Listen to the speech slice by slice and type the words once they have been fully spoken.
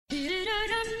James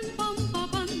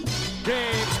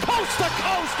coast to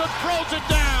coast and throws it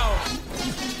down.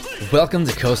 Welcome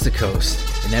to Coast,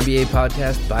 an NBA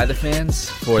podcast by the fans,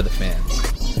 for the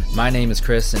fans. My name is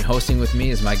Chris, and hosting with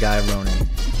me is my guy Ronan.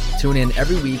 Tune in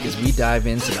every week as we dive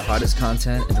into the hottest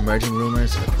content and emerging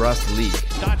rumors across the league.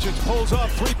 Doncic pulls up,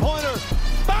 three-pointer.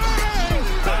 Bang!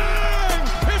 Bang!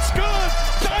 It's good!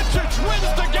 Doncic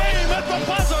wins the game at the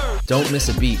buzzer! Don't miss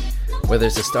a beat. Whether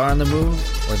it's a star on the move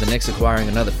or the Knicks acquiring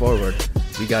another forward,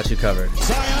 we got you covered.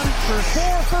 Zion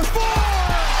for four!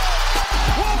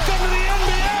 Welcome to the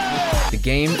NBA! The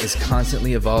game is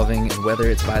constantly evolving, and whether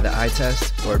it's by the eye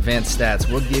test or advanced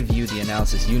stats, we'll give you the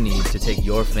analysis you need to take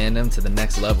your fandom to the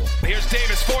next level. Here's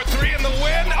Davis, 4-3 in the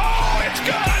win. Oh, it's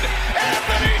good!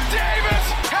 Anthony Davis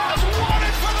has won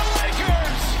it for the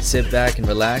Lakers! Sit back and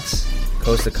relax.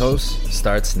 Coast to Coast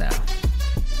starts now.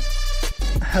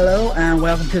 Hello and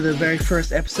welcome to the very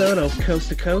first episode of Coast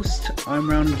to Coast. I'm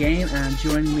Ronan Gain and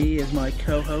joining me is my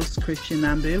co-host Christian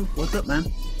Nambu. What's up, man?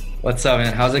 What's up,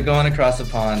 man? How's it going across the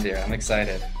pond here? I'm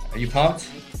excited. Are you pumped?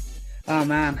 Oh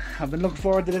man, I've been looking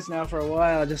forward to this now for a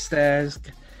while. I just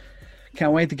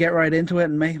can't wait to get right into it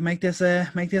and make this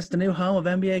the new home of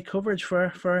NBA coverage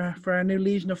for our new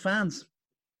legion of fans.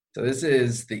 So this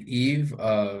is the eve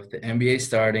of the NBA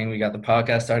starting. We got the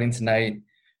podcast starting tonight,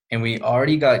 and we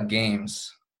already got games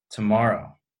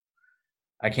tomorrow.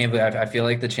 I can't believe I feel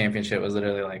like the championship was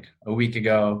literally like a week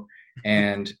ago,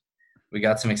 and we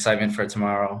got some excitement for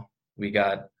tomorrow. We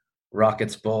got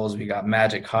Rockets Bulls, we got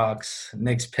Magic Hawks,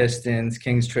 Knicks Pistons,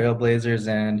 Kings Trailblazers,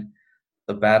 and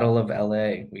the Battle of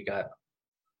LA. We got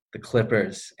the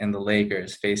Clippers and the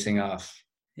Lakers facing off.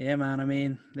 Yeah, man. I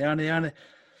mean, the only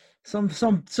some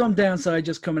downside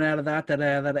just coming out of that AD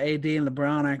and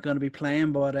LeBron aren't going to be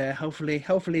playing, but hopefully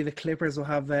the Clippers will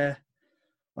have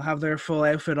their full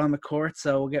outfit on the court,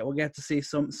 so we'll get to see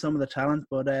some of the talent.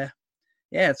 But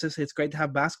yeah, it's great to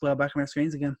have basketball back on our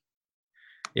screens again.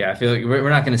 Yeah, I feel like we're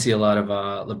not going to see a lot of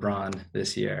LeBron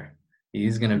this year.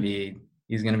 He's going to be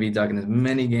ducking as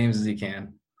many games as he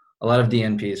can. A lot of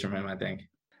DNPs from him, I think.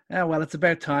 Yeah, well, it's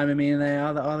about time. I mean,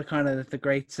 all the kind of the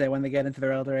greats when they get into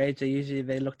their older age,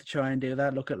 they look to try and do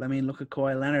that. Look at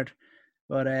Kawhi Leonard,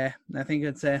 but I think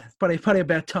it's probably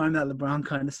about time that LeBron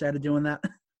kind of started doing that.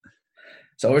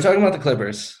 So we're talking about the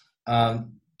Clippers.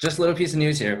 Just a little piece of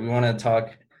news here. We want to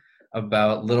talk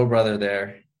about little brother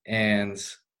there, and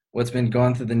what's been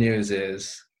going through the news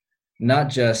is not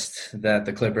just that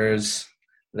the Clippers,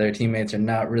 their teammates, are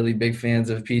not really big fans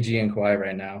of PG and Kawhi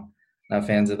right now. Not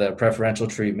fans of the preferential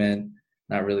treatment,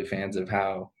 not really fans of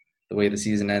the way the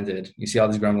season ended. You see all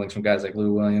these grumblings from guys like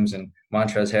Lou Williams and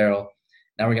Montrezl Harrell.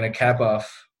 Now we're going to cap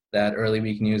off that early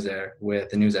week news there with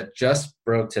the news that just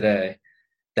broke today,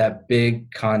 that big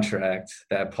contract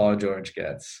that Paul George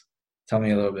gets. Tell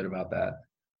me a little bit about that.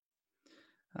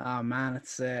 Oh man,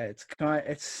 it's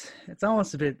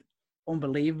almost a bit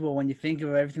unbelievable when you think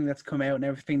of everything that's come out and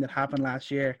everything that happened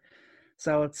last year.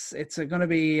 So it's going to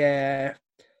be a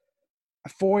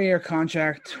 4-year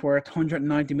contract worth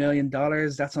 $190 million.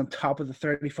 That's on top of the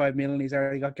 $35 million he's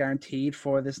already got guaranteed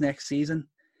for this next season.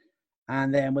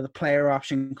 And then with a player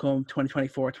option come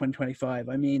 2024, 2025.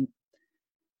 I mean,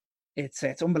 it's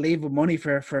unbelievable money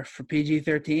for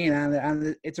PG-13,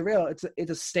 and it's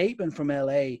a statement from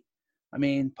LA. I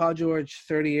mean, Paul George,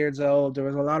 30 years old. There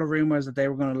was a lot of rumors that they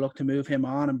were going to look to move him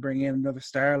on and bring in another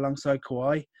star alongside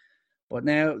Kawhi. But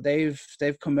now they've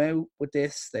come out with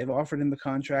this. They've offered him the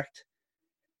contract.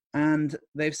 And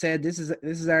they've said, this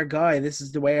is our guy. This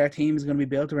is the way our team is going to be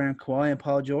built around Kawhi and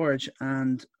Paul George.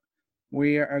 And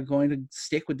we are going to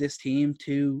stick with this team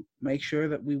to make sure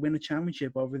that we win a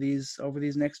championship over these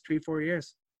next 3-4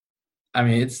 years. I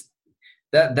mean,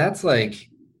 that's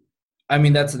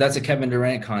a Kevin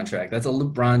Durant contract. That's a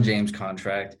LeBron James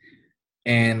contract.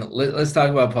 And let's talk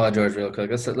about Paul George real quick.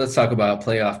 Let's talk about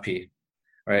playoff P.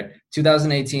 Right?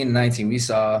 2018 and 19, we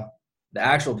saw the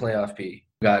actual playoff P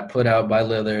got put out by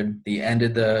Lillard. He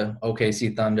ended the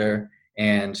OKC Thunder,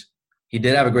 and he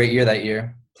did have a great year that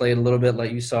year. Played a little bit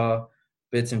like you saw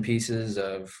bits and pieces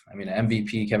of,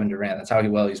 MVP Kevin Durant. That's how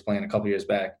well he was playing a couple years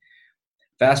back.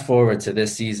 Fast forward to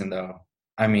this season, though.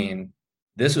 I mean,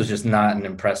 this was just not an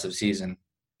impressive season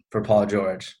for Paul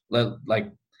George.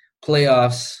 Like,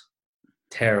 playoffs,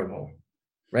 terrible.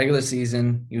 Regular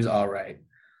season, he was all right.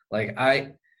 Like,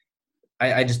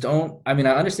 I just don't – I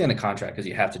understand the contract because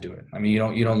you have to do it. You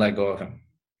don't let go of him.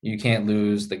 You can't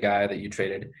lose the guy that you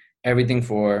traded everything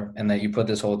for and that you put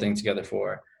this whole thing together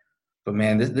for. But,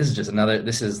 man, this is just another –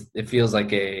 it feels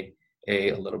like a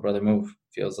little brother move.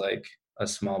 It feels like a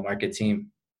small market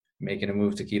team making a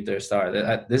move to keep their star.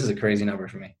 This is a crazy number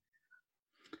for me.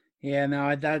 Yeah,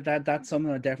 no, that's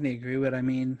something I definitely agree with. I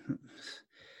mean,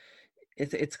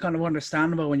 it's kind of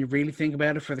understandable when you really think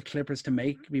about it for the Clippers to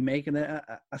be making a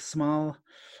small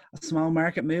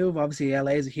market move. Obviously,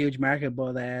 LA is a huge market,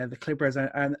 but the Clippers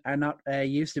are not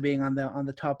used to being on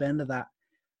the top end of that,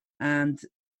 and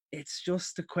it's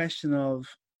just a question of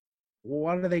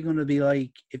what are they going to be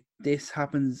like if this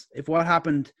happens, if what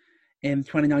happened in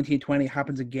 2019-20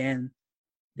 happens again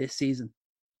this season.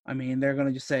 I mean, they're going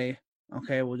to just say,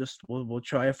 okay, we'll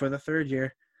try it for the third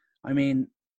year. I mean,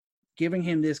 giving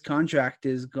him this contract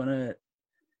is going to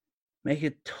make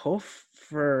it tough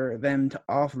for them to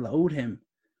offload him.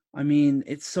 I mean,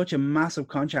 it's such a massive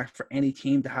contract for any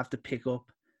team to have to pick up.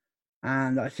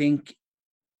 And I think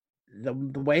the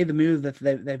way the move that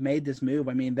they've made this move,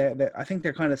 I mean, I think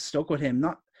they're kind of stuck with him.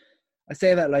 Not, I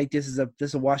say that like this is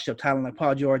a washed up talent. Like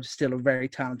Paul George is still a very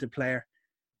talented player,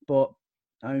 but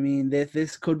I mean,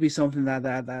 this could be something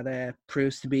that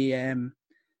proves to be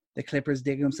the Clippers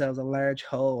digging themselves a large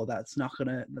hole that's not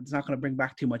gonna bring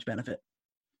back too much benefit.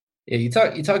 Yeah, you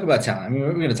talk about talent. I mean,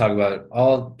 we're going to talk about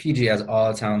all PG has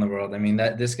all the talent in the world. I mean,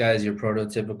 that this guy is your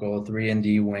prototypical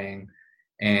 3-and-D wing,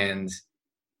 and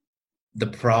the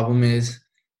problem is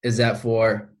that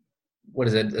for what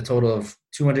is it, a total of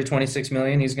 $226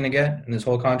 million he's going to get in this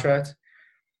whole contract.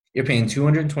 You're paying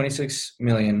 $226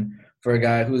 million for a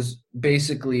guy who's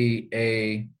basically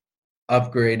a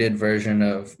upgraded version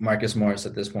of Marcus Morris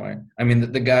at this point. I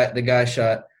mean, the guy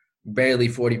shot barely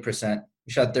 40%.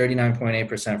 He shot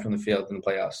 39.8% from the field in the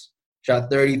playoffs.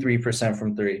 Shot 33%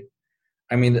 from three.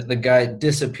 I mean, the guy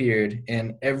disappeared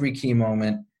in every key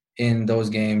moment in those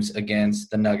games against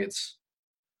the Nuggets.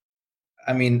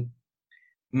 I mean,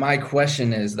 my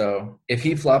question is, though, if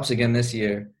he flops again this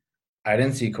year, I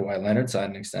didn't see Kawhi Leonard sign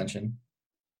an extension.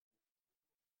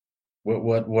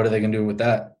 What are they going to do with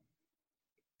that?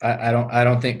 I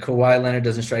don't think Kawhi Leonard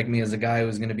doesn't strike me as a guy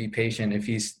who's going to be patient if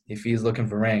he's looking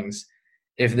for rings.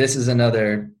 If this is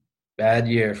another bad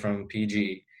year from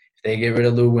PG, if they get rid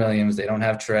of Lou Williams, they don't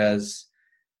have Trez,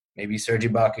 maybe Serge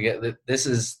Ibaka. This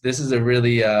is a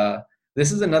really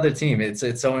this is another team. It's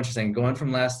so interesting going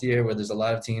from last year where there's a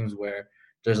lot of teams where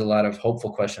there's a lot of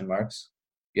hopeful question marks.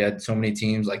 You had so many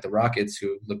teams like the Rockets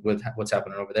who look with what's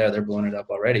happening over there. They're blowing it up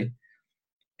already.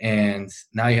 And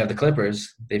now you have the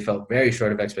Clippers. They felt very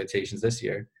short of expectations this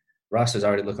year. Roster's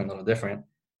already looking a little different.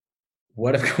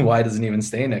 What if Kawhi doesn't even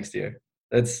stay next year?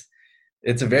 It's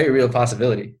a very real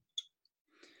possibility.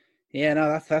 Yeah,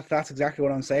 no, that's exactly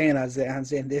what I'm saying. As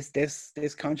in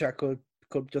this contract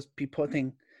could just be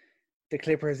putting the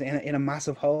Clippers in a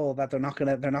massive hole that they're not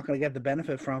gonna get the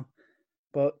benefit from.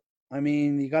 But I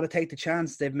mean, you got to take the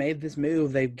chance. They've made this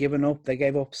move. They gave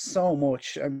up so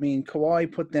much. I mean,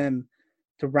 Kawhi put them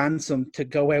to ransom to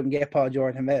go out and get Paul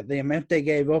George, and the amount they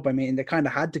gave up, I mean, they kind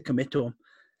of had to commit to him.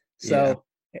 So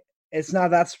It's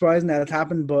not that surprising that it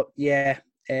happened, but yeah,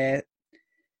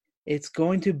 it's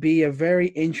going to be a very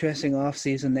interesting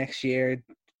offseason next year,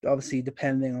 obviously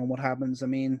depending on what happens. I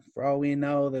mean, for all we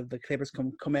know, the Clippers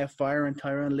come out firing.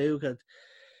 Tyronn Lue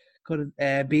could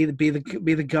be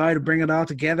the guy to bring it all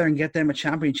together and get them a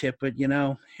championship, but you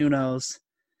know, who knows?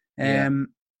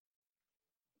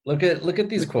 Look at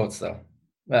these quotes though.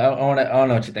 I want to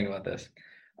know what you think about this.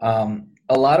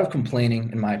 A lot of complaining,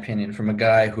 in my opinion, from a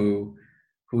guy who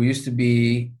used to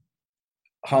be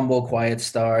humble, quiet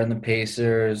star in the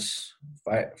Pacers,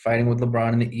 fighting with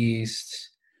LeBron in the East.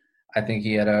 I think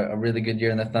he had a really good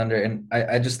year in the Thunder. And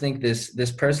I just think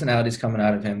this personality is coming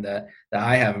out of him that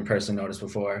I haven't personally noticed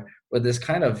before, but this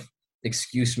kind of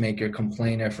excuse maker,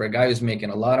 complainer for a guy who's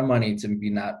making a lot of money to be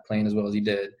not playing as well as he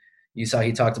did. You saw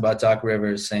he talked about Doc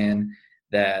Rivers saying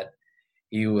that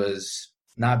he was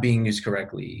not being used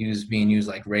correctly. He was being used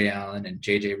like Ray Allen and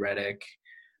JJ Redick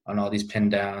on all these pin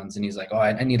downs. And he's like,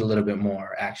 I need a little bit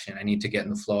more action. I need to get in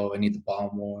the flow. I need the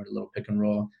ball more, a little pick and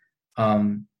roll.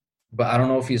 But I don't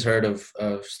know if he's heard of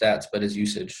stats, but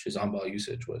his on-ball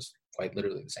usage was quite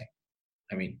literally the same.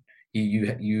 I mean,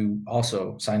 you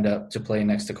also signed up to play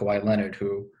next to Kawhi Leonard,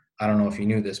 who I don't know if you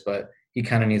knew this, but he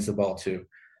kind of needs the ball too.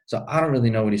 So I don't really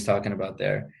know what he's talking about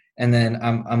there. And then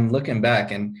I'm looking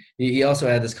back, and he also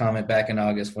had this comment back in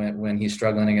August when he's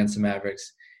struggling against the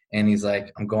Mavericks, and he's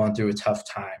like, I'm going through a tough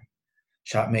time.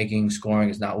 Shot making, scoring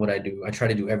is not what I do. I try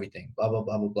to do everything, blah, blah,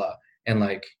 blah, blah, blah. And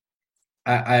like,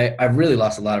 I've really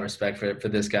lost a lot of respect for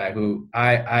this guy who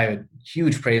I had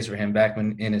huge praise for him back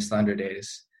in his Thunder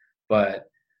days. But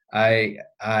I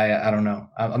don't know.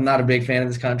 I'm not a big fan of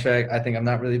this contract. I think I'm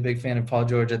not really a big fan of Paul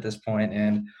George at this point,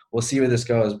 and we'll see where this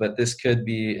goes. But this could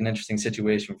be an interesting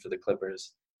situation for the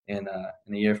Clippers in a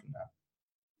year from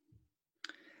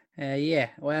now. Yeah.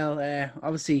 Well,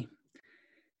 obviously,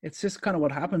 it's just kind of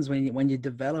what happens when you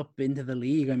develop into the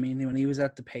league. I mean, when he was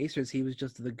at the Pacers, he was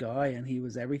just the guy, and he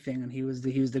was everything, and he was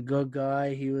the good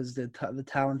guy. He was the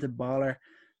talented baller.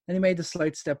 Then he made the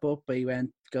slight step up, but he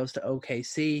goes to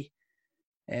OKC.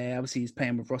 Obviously, he's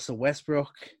playing with Russell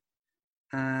Westbrook,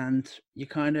 and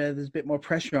there's a bit more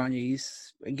pressure on you.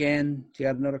 He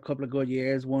had another couple of good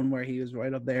years, one where he was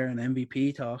right up there in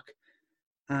MVP talk,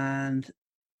 and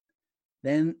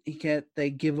then they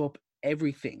give up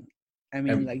everything. I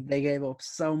mean, like, they gave up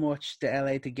so much to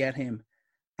LA to get him,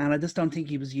 and I just don't think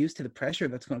he was used to the pressure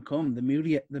that's going to come. The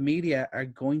media are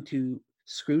going to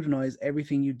scrutinize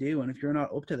everything you do, and if you're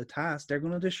not up to the task, they're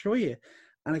going to destroy you.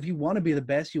 And if you want to be the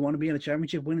best, you want to be in a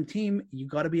championship winning team, you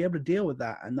got to be able to deal with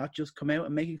that and not just come out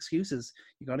and make excuses.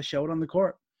 You got to show it on the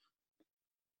court.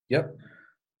 Yep.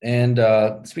 And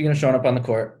speaking of showing up on the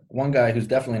court, one guy who's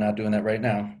definitely not doing that right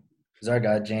now is our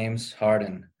guy, James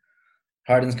Harden.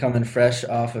 Harden's coming fresh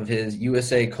off of his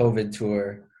USA COVID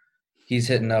tour. He's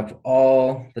hitting up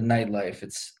all the nightlife.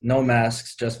 It's no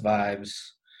masks, just vibes.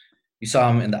 You saw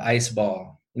him in the ice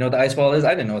ball. You know what the ice ball is?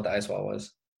 I didn't know what the ice ball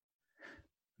was.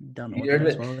 Don't know what the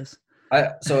ice ball is.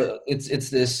 I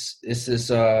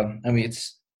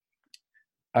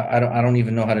don't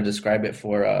even know how to describe it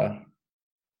for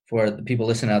the people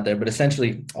listening out there, but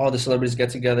essentially all the celebrities get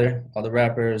together, all the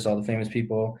rappers, all the famous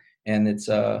people, and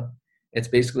it's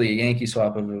basically a Yankee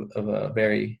swap of a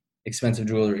very expensive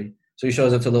jewelry. So he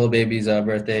shows up to Lil Baby's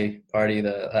birthday party,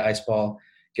 the ice ball,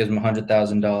 gives him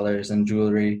 $100,000 in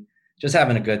jewelry, just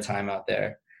having a good time out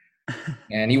there.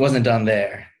 And he wasn't done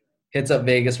there. Hits up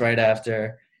Vegas right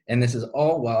after, and this is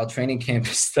all while training camp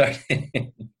is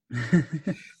starting.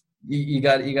 you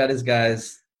got his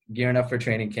guys gearing up for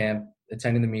training camp,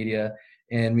 attending the media,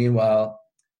 and meanwhile,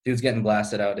 dude's getting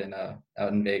blasted out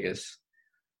in Vegas.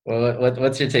 Well,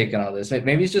 what's your take on all this?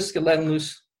 Maybe he's just letting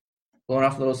loose, blowing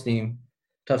off a little steam.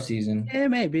 Tough season. Yeah,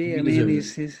 maybe. I mean,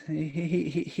 he's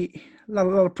a lot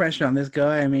of pressure on this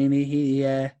guy. I mean, he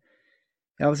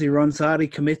obviously runs hard. He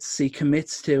commits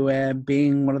to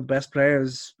being one of the best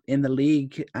players in the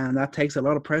league, and that takes a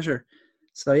lot of pressure.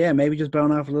 So yeah, maybe just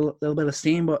blowing off a little bit of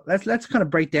steam. But let's kind of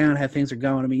break down how things are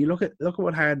going. I mean, you look at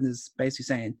what Harden is basically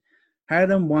saying.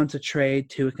 Harden wants a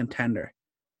trade to a contender.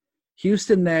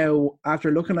 Houston now, after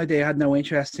looking like they had no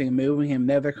interest in moving him,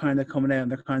 now they're kind of coming out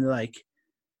and they're kind of like,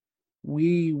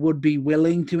 we would be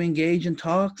willing to engage in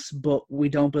talks, but we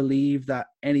don't believe that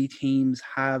any teams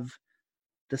have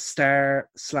the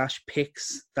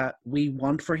star/picks that we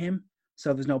want for him.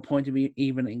 So there's no point in me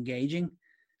even engaging.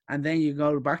 And then you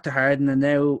go back to Harden, and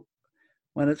now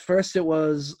when at first it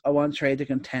was, I want to trade the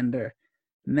contender.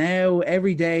 Now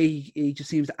every day he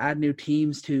just seems to add new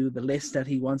teams to the list that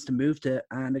he wants to move to,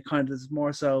 and it kind of is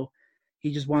more so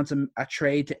he just wants a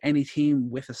trade to any team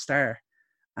with a star.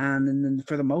 And then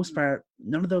for the most part,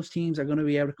 none of those teams are going to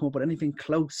be able to come up with anything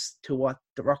close to what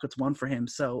the Rockets want for him.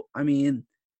 So, I mean,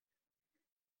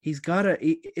 they're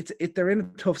in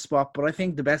a tough spot, but I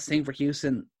think the best thing for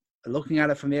Houston, looking at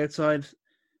it from the outside,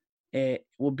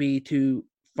 would be to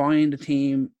find a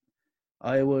team.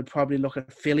 I would probably look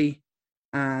at Philly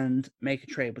and make a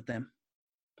trade with them.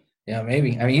 Yeah,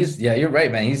 maybe. I mean, you're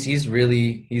right, man. He's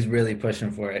really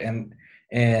pushing for it.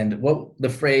 And what the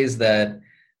phrase that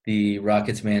the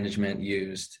Rockets management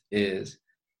used is,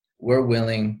 we're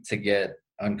willing to get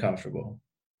uncomfortable.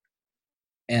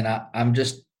 And I'm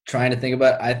just trying to think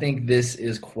about it. I think this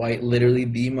is quite literally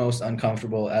the most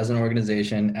uncomfortable as an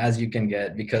organization as you can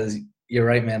get, because you're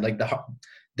right, man. Like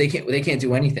they can't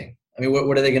do anything. I mean,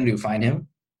 what are they going to do? Fine him?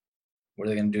 What are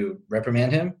they going to do?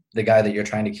 Reprimand him? The guy that you're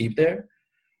trying to keep there?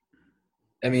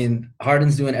 I mean,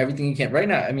 Harden's doing everything he can right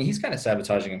now. I mean, he's kind of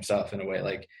sabotaging himself in a way.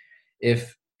 Like,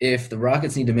 if the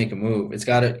Rockets need to make a move, it's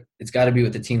got to be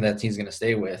with the team that team's going to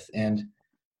stay with, and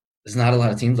there's not a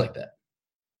lot of teams like that.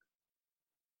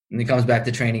 And he comes back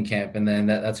to training camp, and then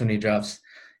that's when he drops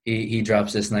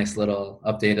this nice little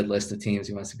updated list of teams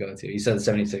he wants to go to. He said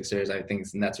the 76ers, I think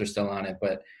the Nets are still on it,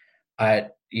 but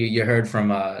you heard from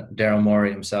Daryl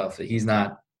Morey himself that he's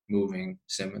not moving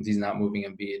Simmons, he's not moving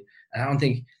Embiid. And I don't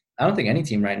think any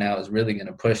team right now is really going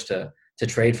to push to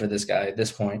trade for this guy at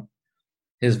this point.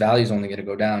 His value is only going to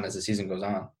go down as the season goes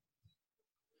on.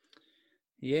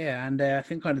 Yeah, and I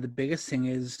think kind of the biggest thing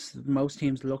is most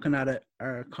teams looking at it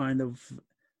are kind of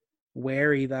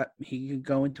wary that he could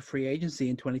go into free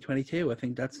agency in 2022. I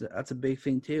think that's a big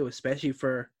thing too, especially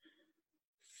for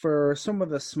some of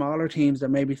the smaller teams that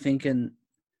may be thinking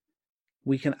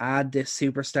we can add this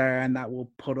superstar and that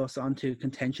will put us onto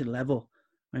contention level.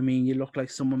 I mean, you look like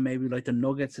someone maybe like the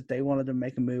Nuggets, if they wanted to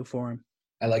make a move for him.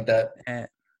 I like that.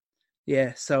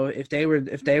 Yeah, so if they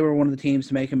were one of the teams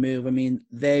to make a move, I mean,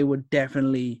 they would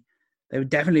definitely they would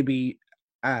definitely be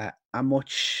a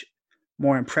much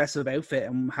more impressive outfit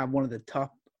and have one of the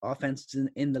top offenses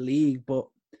in the league. But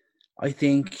I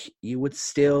think you would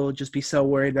still just be so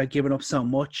worried about giving up so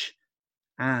much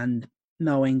and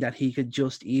knowing that he could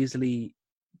just easily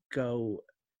go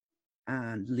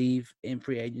and leave in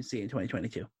free agency in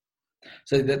 2022.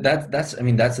 So that's I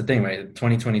mean, that's the thing, right?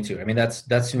 2022. I mean, that's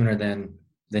sooner than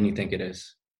you think it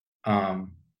is.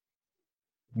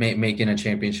 Making a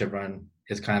championship run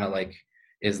is kind of like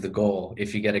is the goal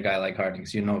if you get a guy like Harden,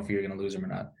 because you know if you're going to lose him or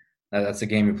not. That's the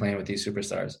game you're playing with these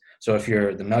superstars. So if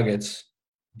you're the Nuggets,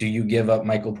 do you give up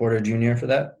Michael Porter Jr. for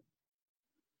that?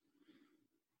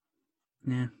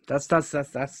 Yeah, that's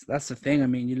the thing. I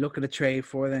mean, you look at a trade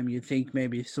for them, you think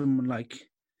maybe someone like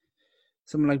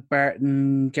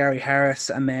Barton, Gary Harris,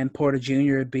 and then Porter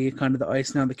Jr. would be kind of the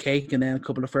icing on the cake, and then a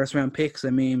couple of first round picks. I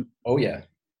mean, oh yeah,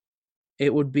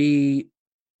 it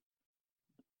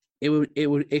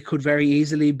could very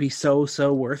easily be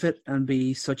so worth it and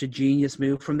be such a genius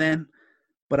move from them.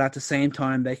 But at the same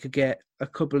time, they could get a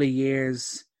couple of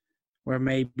years where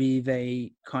maybe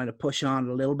they kind of push on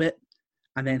a little bit,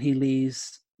 and then he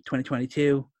leaves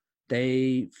 2022.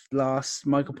 They've lost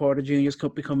Michael Porter Jr.'s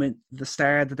cup becoming the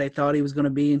star that they thought he was going to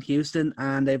be in Houston,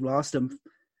 and they've lost him,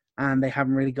 and they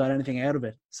haven't really got anything out of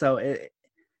it. So,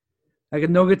 like a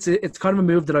Nuggets, it's kind of a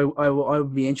move that I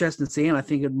would be interested in seeing. I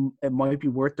think it might be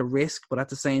worth the risk, but at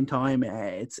the same time,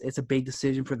 it's a big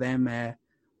decision for them.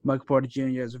 Michael Porter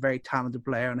Jr. is a very talented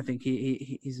player, and I think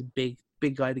he's a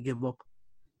big guy to give up.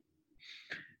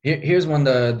 Here's one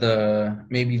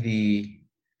maybe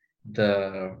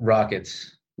the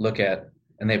Rockets look at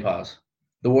and they pause.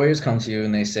 The Warriors come to you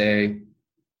and they say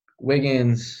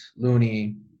Wiggins,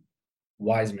 Looney,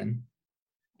 Wiseman,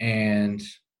 and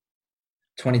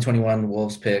 2021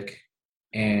 Wolves pick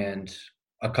and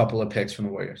a couple of picks from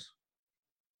the Warriors.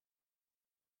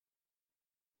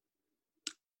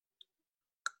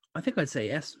 I think I'd say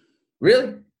yes.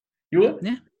 Really? You would?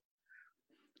 Yeah.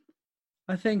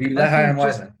 I think you're that high on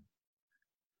Wiseman.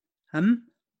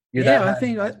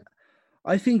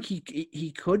 I think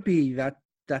he could be that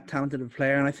talented a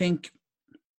player, and I think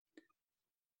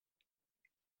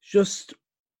just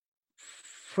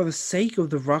for the sake of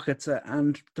the Rockets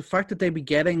and the fact that they'd be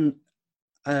getting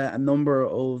a number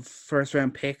of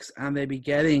first-round picks and they'd be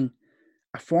getting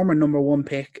a former number one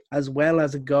pick as well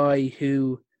as a guy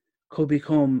who could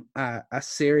become a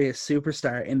serious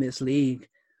superstar in this league.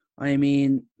 I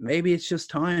mean, maybe it's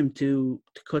just time to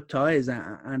cut ties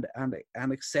and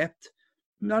accept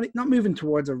not moving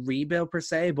towards a rebuild per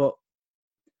se, but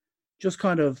just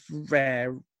kind of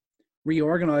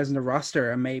reorganizing the roster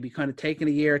and maybe kind of taking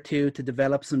a year or two to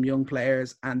develop some young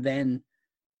players and then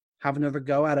have another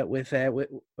go at it with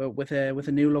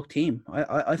a new look team.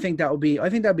 I think that'd be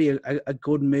a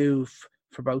good move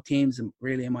for both teams,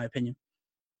 really, in my opinion.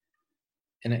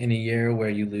 In a year where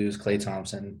you lose Klay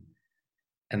Thompson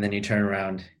and then you turn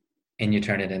around and you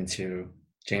turn it into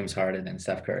James Harden and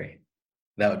Steph Curry,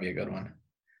 that would be a good one.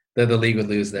 The league would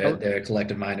lose their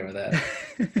collective mind over that.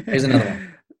 Here's another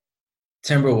one.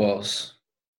 Timberwolves.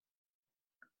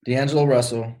 D'Angelo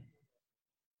Russell,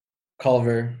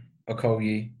 Culver,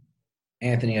 Okogie,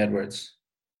 Anthony Edwards.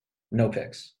 No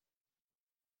picks.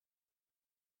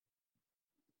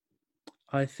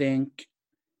 I think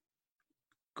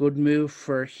good move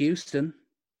for Houston.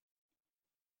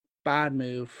 Bad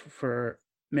move for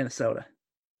Minnesota.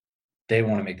 They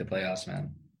want to make the playoffs,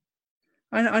 man.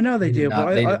 I know they do,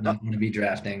 but they did not want to be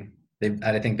drafting.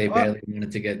 I think they barely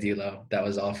wanted to get D'Lo. That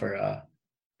was all for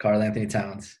Karl Anthony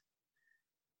Towns.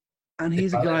 And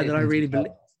he's a guy that I really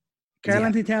believe. Karl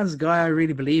Anthony Towns is a guy I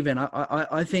really believe in.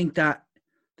 I think that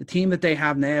the team that they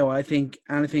have now, I think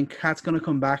Cat's going to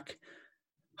come back.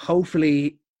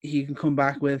 Hopefully, he can come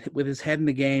back with his head in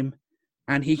the game,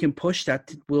 and he can push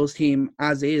that Wolves team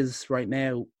as is right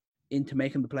now into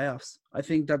making the playoffs. I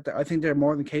think they're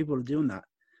more than capable of doing that.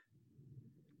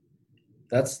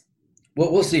 That's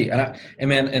what we'll see.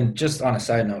 And just on a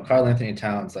side note, Karl Anthony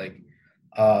Towns, I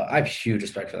have huge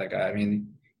respect for that guy. I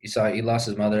mean, you saw he lost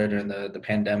his mother during the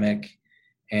pandemic,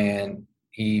 and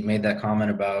he made that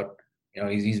comment about,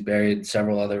 he's buried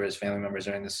several other of his family members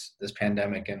during this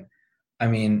pandemic. And I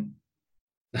mean,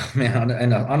 man,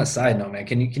 on a side note, man,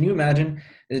 can you imagine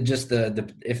just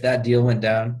if that deal went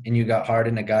down and you got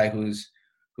Harden, a guy who's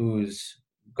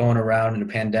going around in a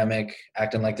pandemic,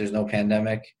 acting like there's no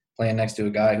pandemic, playing next to a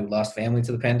guy who lost family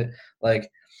to the pandemic,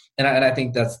 and I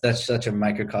think that's such a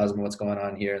microcosm of what's going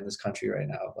on here in this country right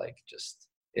now.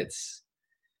 It's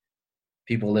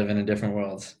people living in different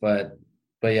worlds, but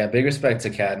yeah, big respect to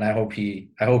Cat, and I hope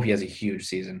he has a huge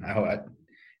season.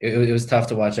 It was tough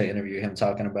to watch that interview, him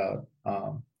talking about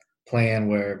plan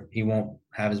where he won't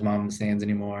have his mom in the stands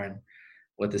anymore and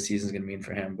what the season's going to mean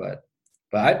for him. But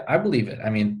I believe it. I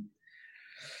mean,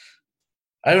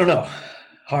 I don't know.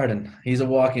 Harden, he's a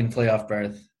walk-in playoff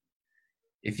berth.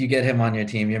 If you get him on your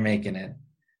team, you're making it.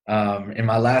 In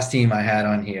my last team I had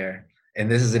on here, and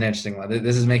this is an interesting one.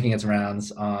 This is making its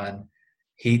rounds on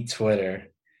Heat Twitter.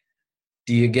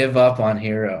 Do you give up on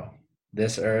Hero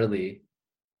this early?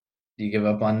 Do you give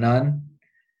up on none?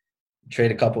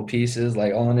 Trade a couple pieces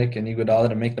like Olenek and Iguodala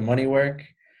to make the money work?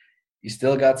 You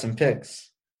still got some picks.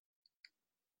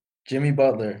 Jimmy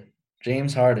Butler,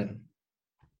 James Harden,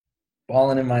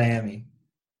 balling in Miami.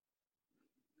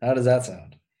 How does that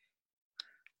sound?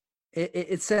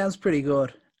 It sounds pretty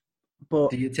good, but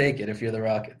Do you take it if you're the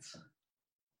Rockets?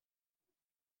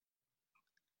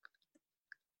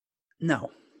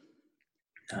 no.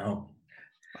 No.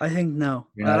 I think no.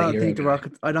 You're not a I don't hero think the guy.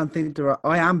 Rockets. I don't think the.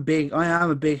 I am big. I am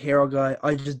a big hero guy.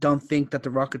 I just don't think that the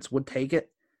Rockets would take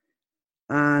it.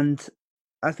 And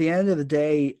at the end of the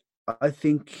day, I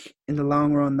think in the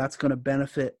long run that's going to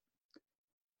benefit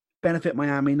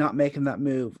Miami not making that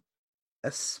move,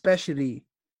 especially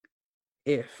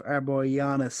if our boy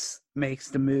Giannis makes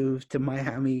the move to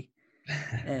Miami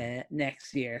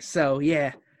next year. So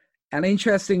yeah, an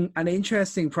interesting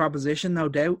proposition, no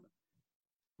doubt.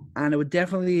 And it would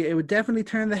definitely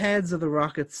turn the heads of the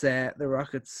Rockets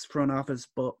front office,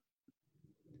 but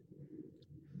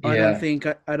I don't think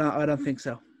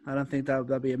so. I don't think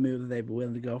that'll be a move that they'd be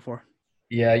willing to go for.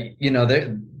 Yeah,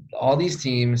 all these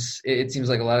teams, it seems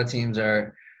like a lot of teams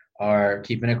are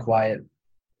keeping it quiet.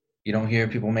 You don't hear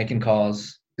people making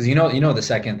calls because you know the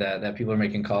second that people are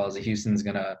making calls, Houston's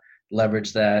gonna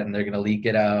leverage that and they're gonna leak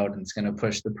it out and it's gonna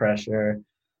push the pressure.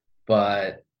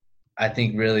 But I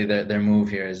think really their move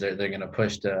here is they're gonna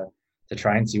push to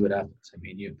try and see what happens. I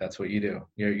mean, that's what you do.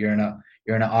 You're in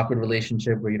an awkward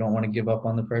relationship where you don't want to give up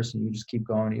on the person. You just keep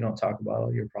going. You don't talk about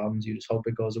all your problems. You just hope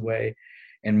it goes away.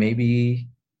 And maybe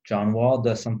John Wall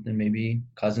does something. Maybe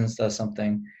Cousins does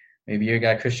something. Maybe your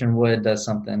guy Christian Wood does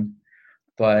something.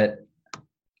 But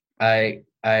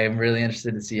I'm really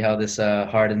interested to see how this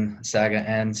Harden saga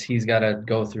ends. He's got to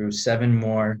go through 7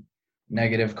 more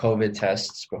negative COVID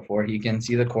tests before he can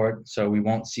see the court. So we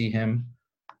won't see him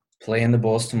play in the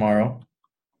Bulls tomorrow.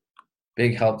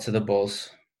 Big help to the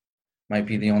Bulls. Might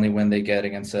be the only win they get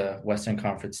against a Western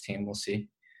Conference team. We'll see.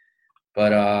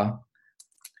 But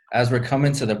as we're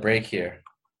coming to the break here,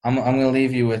 I'm going to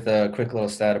leave you with a quick little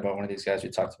stat about one of these guys we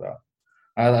talked about.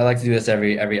 I like to do this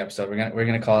every episode. We're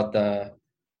gonna call it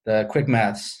the quick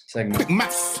maths segment. Quick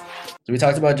maths. So we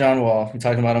talked about John Wall. We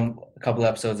talked about him a couple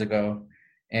episodes ago.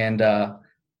 And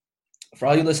for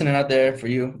all you listening out there, for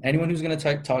you, anyone who's gonna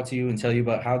talk to you and tell you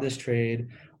about how this trade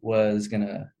was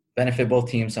gonna benefit both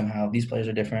teams somehow, these players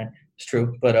are different. It's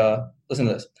true. But listen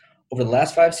to this. Over the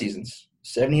last 5 seasons,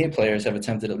 78 players have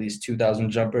attempted at least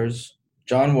 2,000 jumpers.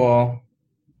 John Wall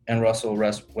and Russell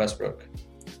Westbrook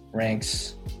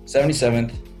ranks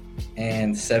 77th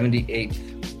and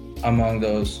 78th among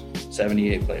those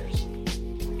 78 players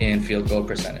in field goal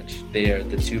percentage. They are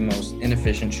the 2 most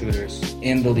inefficient shooters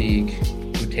in the league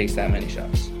who takes that many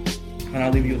shots. And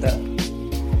I'll leave you with that.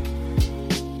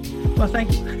 Well,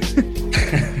 thank you.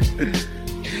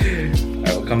 All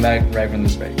right, we'll come back right from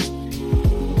this break.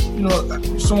 You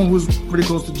know, someone who's pretty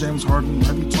close to James Harden,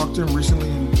 have you talked to him recently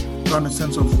and gotten a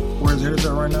sense of where his head is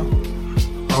at right now?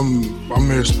 I'm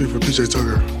here to speak for PJ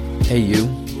Tucker. Hey, you.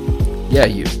 Yeah,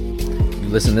 you. You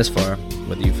listened this far,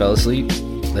 whether you fell asleep,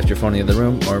 left your phone in the other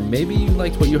room, or maybe you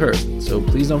liked what you heard. So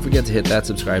please don't forget to hit that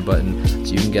subscribe button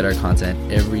so you can get our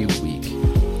content every week.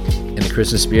 In the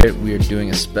Christmas spirit, we are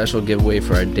doing a special giveaway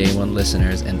for our day 1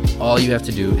 listeners, and all you have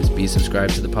to do is be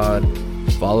subscribed to the pod,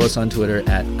 follow us on Twitter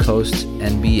at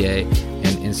CoastNBA,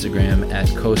 and Instagram at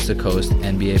Coast to Coast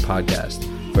NBA Podcast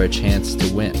for a chance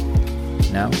to win.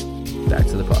 Now, back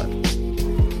to the pod.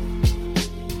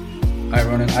 All right,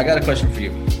 Ronan, I got a question for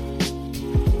you.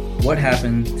 What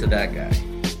happened to that guy?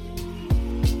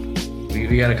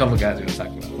 We got a couple guys we're going to talk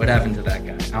about. What happened to that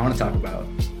guy? I want to talk about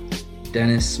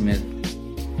Dennis Smith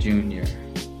Jr.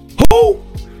 Who?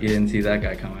 You didn't see that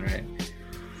guy coming, right?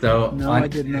 So No, I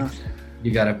did not.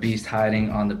 You got a beast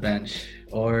hiding on the bench,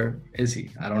 or is he?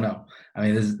 I don't know. I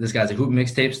mean, this guy's a hoop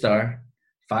mixtape star,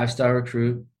 5-star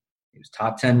recruit. He was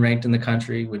top 10 ranked in the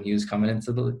country when he was coming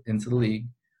into the league,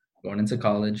 going into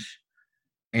college.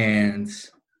 And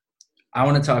I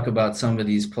want to talk about some of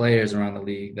these players around the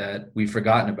league that we've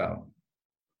forgotten about.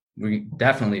 We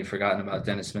definitely forgotten about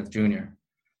Dennis Smith Jr.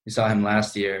 We saw him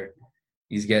last year.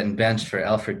 He's getting benched for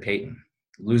Elfrid Payton,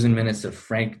 losing minutes to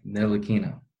Frank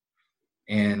Ntilikina.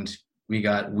 And we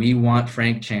got "We Want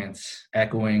Frank" chants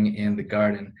echoing in the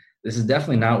Garden This is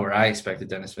definitely not where I expected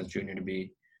Dennis Smith Jr. to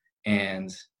be.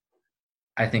 And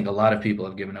I think a lot of people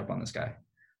have given up on this guy.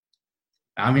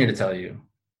 I'm here to tell you,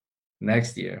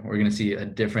 next year, we're going to see a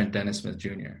different Dennis Smith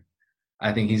Jr.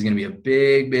 I think he's going to be a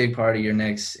big, big part of your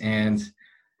Knicks. And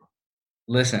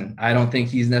listen, I don't think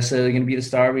he's necessarily going to be the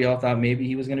star we all thought maybe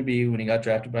he was going to be when he got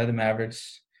drafted by the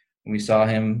Mavericks, when we saw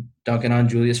him dunking on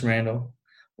Julius Randle,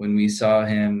 when we saw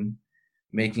him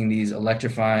making these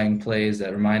electrifying plays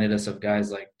that reminded us of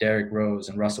guys like Derrick Rose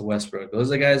and Russell Westbrook. Those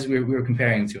are the guys we were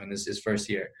comparing to in his first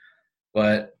year.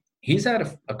 But he's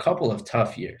had a couple of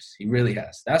tough years. He really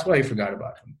has. That's why you forgot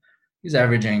about him. He's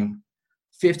averaging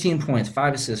 15 points,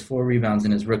 5 assists, 4 rebounds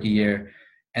in his rookie year.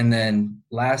 And then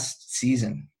last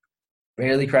season,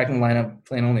 barely cracking the lineup,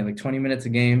 playing only like 20 minutes a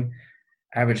game,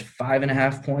 averaged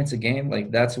 5.5 points a game.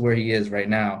 Like, that's where he is right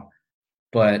now.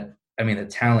 But, I mean, the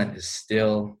talent is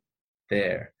still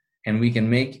there. And we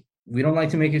don't like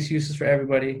to make excuses for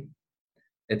everybody.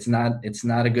 It's not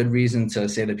a good reason to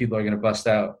say that people are going to bust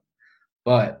out.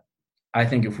 But I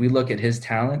think if we look at his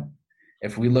talent,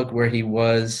 if we look where he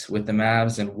was with the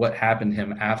Mavs and what happened to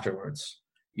him afterwards,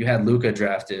 you had Luka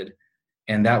drafted,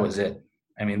 and that was it.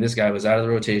 I mean, this guy was out of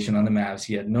the rotation on the Mavs.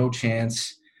 He had no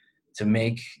chance to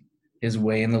make his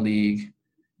way in the league.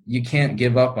 You can't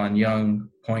give up on young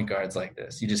point guards like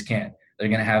this. You just can't. They're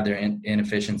going to have their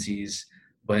inefficiencies.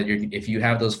 But if you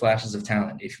have those flashes of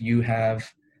talent, if you have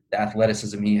the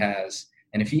athleticism he has,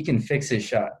 and if he can fix his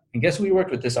shot, and guess who he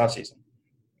worked with this offseason?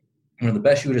 One of the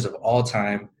best shooters of all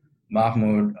time,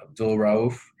 Mahmoud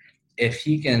Abdul-Rauf. If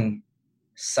he can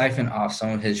siphon off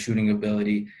some of his shooting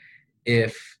ability,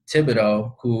 if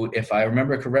Thibodeau, who, if I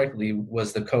remember correctly,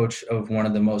 was the coach of one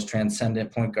of the most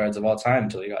transcendent point guards of all time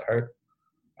until he got hurt,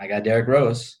 I got Derrick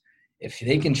Rose. If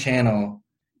they can channel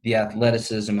the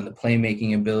athleticism and the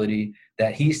playmaking ability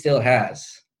that he still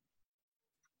has,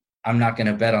 I'm not going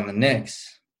to bet on the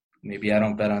Knicks. Maybe I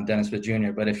don't bet on Dennis Smith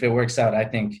Jr., but if it works out, I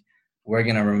think we're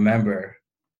going to remember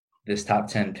this top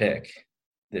 10 pick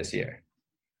this year.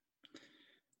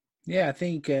 Yeah, I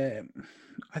think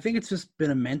it's just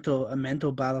been a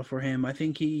mental battle for him. I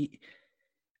think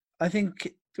when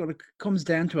it comes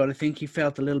down to it, I think he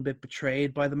felt a little bit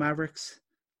betrayed by the Mavericks.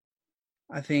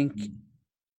 I think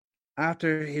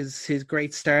after his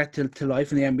great start to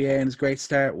life in the NBA and his great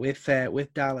start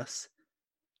with Dallas,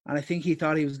 and I think he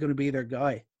thought he was going to be their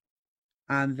guy,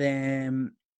 and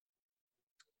then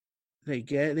they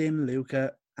get him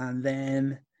Luka, and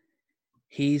then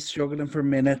he's struggling for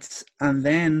minutes, and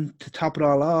then to top it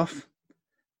all off,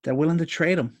 they're willing to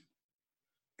trade him,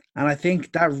 and I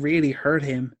think that really hurt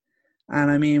him. And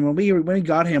I mean, when we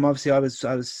got him, obviously I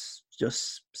was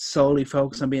just solely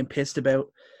focused on being pissed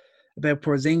about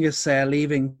Porzingis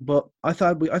leaving, but I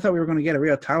thought we were going to get a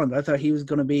real talent. I thought he was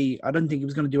going to be. I didn't think he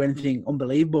was going to do anything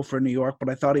unbelievable for New York, but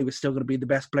I thought he was still going to be the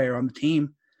best player on the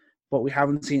team. But we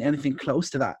haven't seen anything close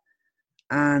to that.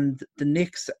 And the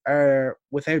Knicks are,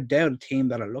 without doubt, a team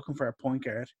that are looking for a point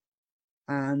guard.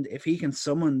 And if he can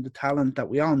summon the talent that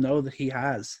we all know that he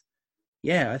has,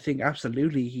 yeah, I think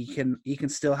absolutely he can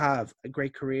still have a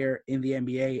great career in the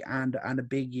NBA and a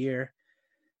big year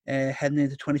heading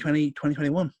into 2020,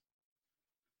 2021.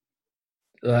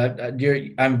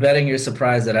 I'm betting you're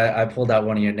surprised that I pulled out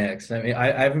one of your Knicks. I mean,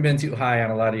 I haven't been too high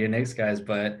on a lot of your Knicks guys,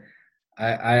 but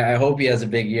I hope he has a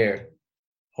big year.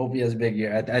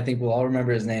 I think we'll all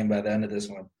remember his name by the end of this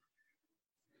one.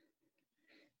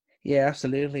 Yeah,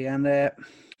 absolutely. And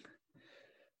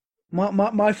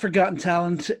my forgotten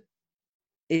talent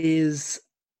is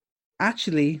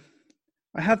actually,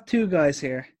 I have two guys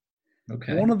here.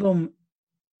 Okay. One of them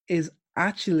is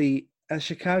actually a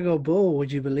Chicago Bull,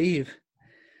 would you believe?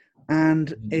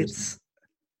 And it's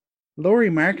Lauri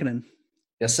Markkanen.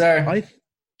 Yes, sir.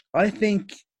 I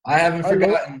think I haven't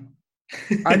forgotten.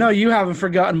 I know you haven't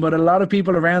forgotten, but a lot of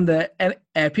people around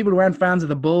people who aren't fans of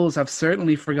the Bulls have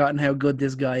certainly forgotten how good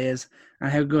this guy is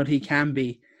and how good he can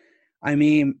be. I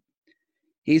mean,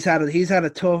 he had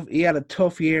a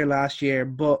tough year last year,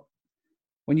 but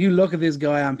when you look at this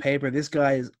guy on paper, this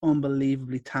guy is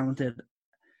unbelievably talented.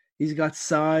 He's got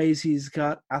size, he's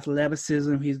got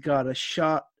athleticism, he's got a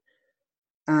shot.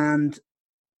 And,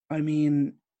 I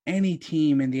mean, any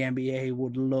team in the NBA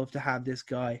would love to have this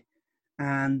guy.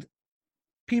 And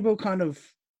people kind of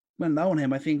went low on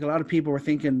him. I think a lot of people were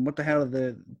thinking, what the hell are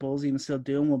the Bulls even still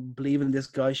doing? We're believing this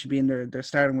guy should be in their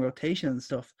starting rotation and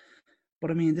stuff.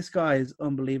 But, I mean, this guy is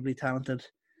unbelievably talented.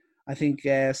 I think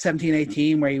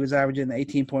 17-18, where he was averaging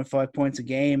 18.5 points a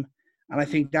game. And I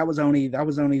think that was only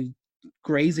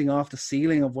grazing off the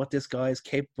ceiling of what this guy is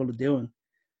capable of doing.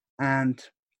 And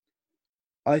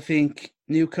I think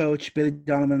new coach Billy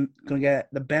Donovan going to get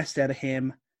the best out of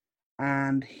him.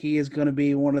 and he is going to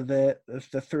be one of the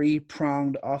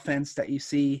three-pronged offense that you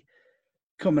see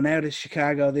coming out of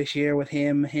Chicago this year with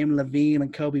him, Levine,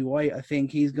 and Kobe White. I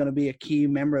think he's going to be a key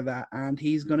member of that, and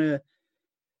he's going to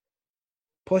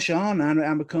push on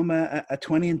and become a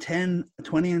 20-10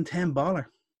 baller.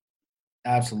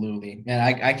 Absolutely, man.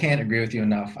 I can't agree with you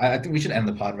enough. I think we should end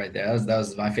the pod right there. That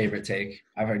was my favorite take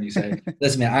I've heard you say.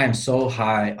 Listen, man, I am so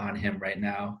high on him right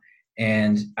now,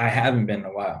 and I haven't been in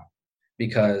a while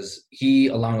because he,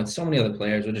 along with so many other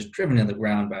players, were just driven in the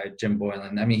ground by Jim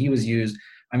Boylen. I mean, he was used.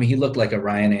 I mean, he looked like a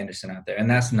Ryan Anderson out there, and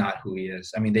that's not who he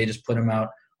is. I mean, they just put him out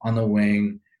on the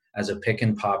wing as a pick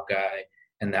and pop guy,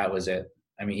 and that was it.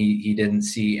 I mean, he didn't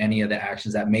see any of the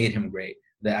actions that made him great.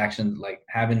 The action, like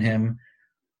having him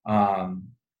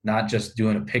not just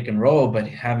doing a pick and roll, but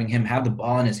having him have the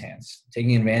ball in his hands,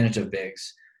 taking advantage of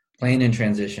bigs, playing in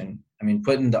transition. I mean,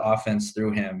 putting the offense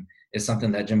through him is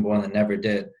something that Jim Boylen never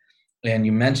did. And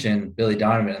you mentioned Billy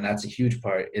Donovan, and that's a huge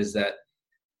part, is that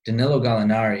Danilo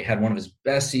Gallinari had one of his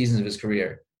best seasons of his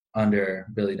career under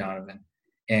Billy Donovan.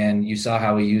 And you saw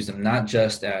how he used him not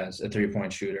just as a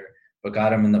three-point shooter, but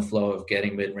got him in the flow of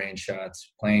getting mid-range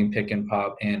shots, playing pick and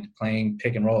pop, and playing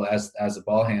pick and roll as a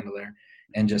ball handler,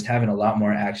 and just having a lot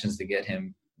more actions to get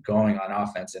him going on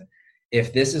offense. And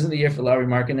if this isn't the year for Lauri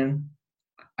Markkanen,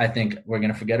 I think we're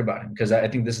going to forget about him, because I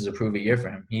think this is a prove-it year for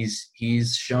him. He's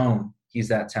shown he's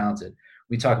that talented.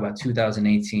 We talk about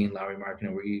 2018 Lauri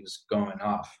Markkanen, where he was going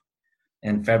off.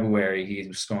 In February, he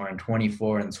was scoring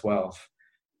 24 and 12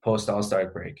 post All-Star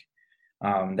break.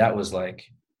 That was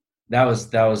like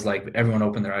everyone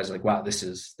opened their eyes, like, wow, this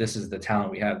is the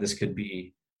talent we have. This could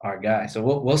be our guy. So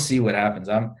we'll see what happens.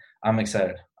 I'm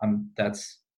excited. That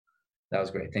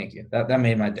was great. Thank you. That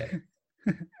made my day.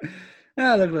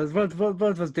 Look, both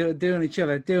of us doing each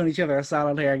other a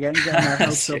solid here, getting our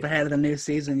hopes up ahead of the new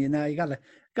season. You know, you gotta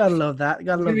love that. You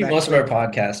gotta love that. Most of our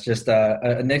podcasts, just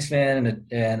a Knicks fan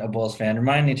and a Bulls fan,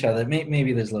 reminding each other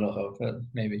maybe there's a little hope, but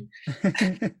maybe.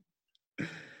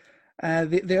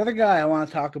 The other guy I want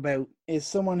to talk about is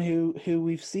someone who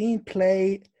we've seen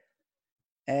play.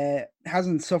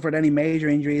 Hasn't suffered any major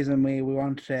injuries, and we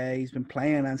want he's been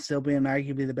playing and still being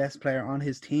arguably the best player on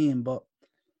his team. But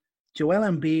Joel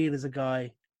Embiid is a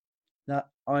guy that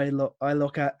I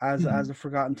look at as a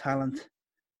forgotten talent,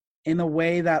 in a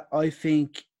way that I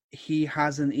think he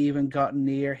hasn't even gotten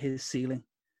near his ceiling.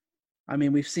 I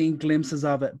mean, we've seen glimpses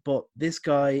of it, but this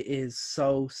guy is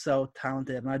so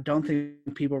talented, and I don't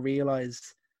think people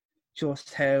realize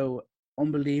just how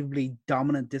unbelievably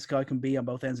dominant this guy can be on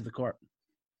both ends of the court.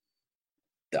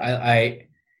 I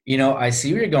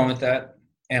see where you're going with that,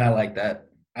 and I like that.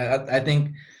 I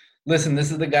think, listen, this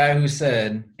is the guy who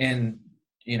said, and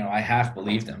I half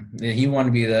believed him, that he wanted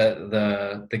to be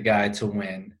the guy to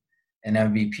win an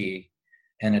MVP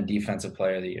and a Defensive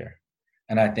Player of the Year.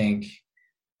 And I think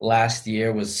last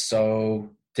year was so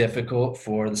difficult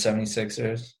for the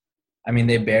 76ers. I mean,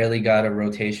 they barely got a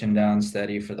rotation down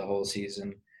steady for the whole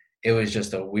season. It was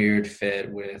just a weird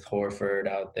fit with Horford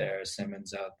out there,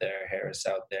 Simmons out there, Harris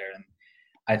out there. And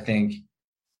I think,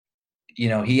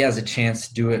 he has a chance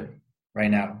to do it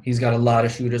right now. He's got a lot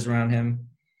of shooters around him.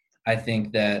 I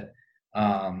think that,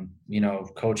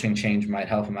 coaching change might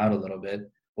help him out a little bit.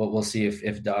 We'll see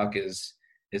if Doc is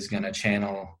going to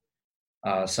channel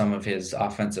some of his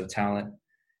offensive talent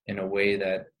in a way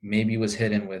that maybe was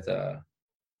hidden with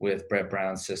Brett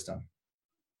Brown's system.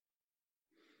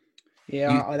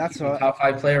 Yeah, that's a top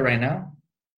 5 player right now.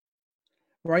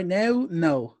 Right now,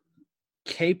 no.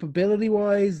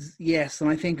 Capability-wise, yes, and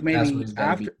I think maybe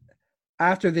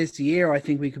after this year, I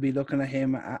think we could be looking at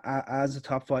him as a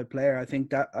top 5 player. I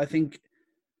think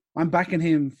I'm backing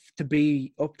him to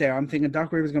be up there. I'm thinking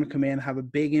Doc Rivers is going to come in and have a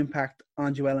big impact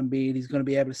on Joel Embiid. He's going to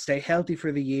be able to stay healthy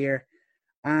for the year,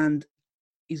 and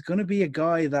he's going to be a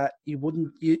guy that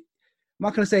I'm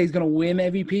not going to say he's going to win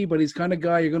MVP, but he's kind of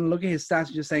guy you're going to look at his stats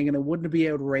and just saying, and it wouldn't be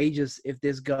outrageous if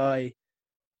this guy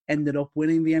ended up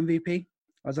winning the MVP,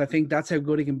 as I think that's how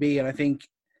good he can be. And I think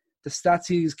the stats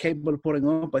he's capable of putting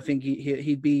up, I think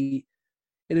it'd be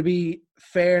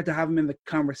fair to have him in the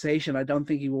conversation. I don't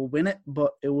think he will win it,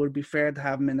 but it would be fair to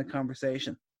have him in the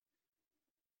conversation.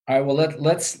 All right, well,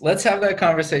 let's have that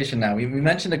conversation now. We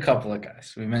mentioned a couple of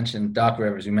guys. We mentioned Doc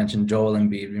Rivers. We mentioned Joel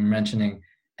Embiid. We were mentioning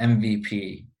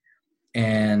MVP.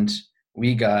 And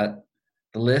we got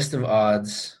the list of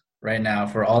odds right now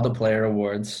for all the player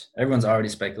awards. Everyone's already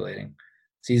speculating.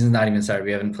 Season's not even started.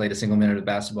 We haven't played a single minute of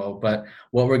basketball. But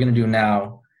what we're going to do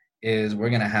now is we're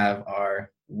going to have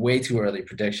our way too early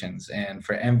predictions. And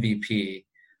for MVP,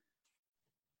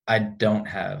 I don't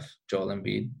have Joel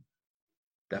Embiid.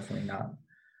 Definitely not.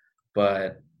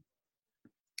 But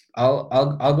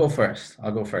I'll go first.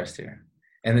 I'll go first here,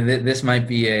 and this might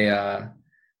be a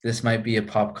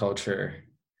pop culture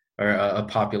or a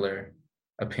popular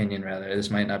opinion rather. This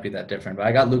might not be that different, but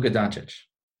I got Luka Doncic.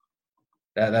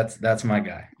 That's my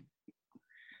guy.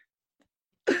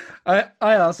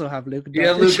 I also have Luka Doncic.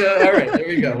 Yeah, Luka. All right, there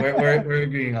we go. We're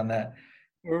agreeing on that.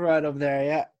 We're right up there,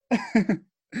 yeah.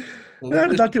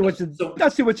 Not too much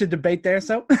to debate there.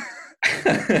 So,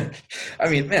 I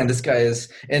mean, man, this guy is.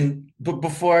 But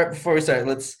before we start,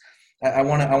 I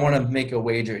want to make a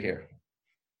wager here.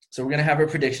 So we're gonna have our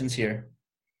predictions here.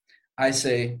 I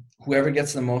say whoever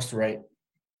gets the most right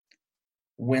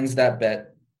wins that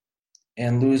bet,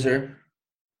 and loser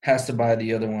has to buy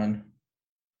the other one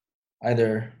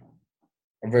either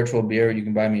a virtual beer or you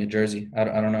can buy me a jersey. I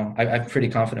don't know. I'm pretty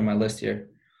confident in my list here.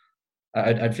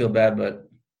 I'd feel bad, but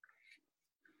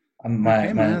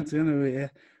man, it's gonna be.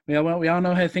 We all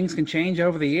know how things can change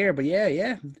over the year, but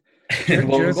yeah.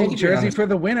 Well, jersey for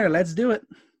the winner. Let's do it.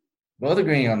 Both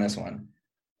agreeing on this one.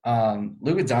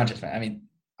 Luka Doncic, man. I mean,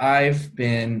 I've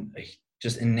been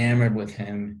just enamored with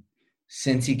him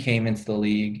since he came into the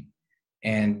league,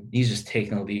 and he's just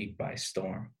taken the league by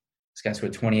storm. This guy's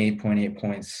with 28.8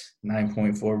 points,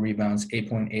 9.4 rebounds,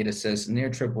 8.8 assists, near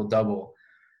triple-double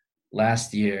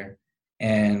last year.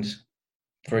 And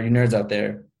for you nerds out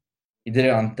there, he did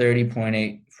it on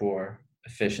 30.8 for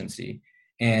efficiency.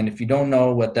 And if you don't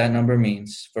know what that number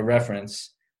means, for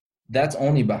reference, that's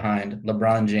only behind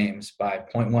LeBron James by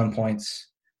 0.1 points,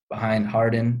 behind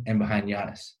Harden, and behind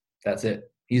Giannis. That's it.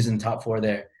 He's in top 4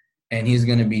 there. And he's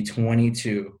going to be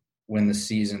 22 when the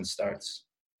season starts.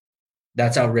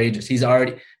 That's outrageous. He's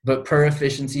already – but per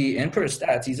efficiency and per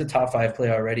stats, he's a top 5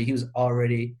 player already. He was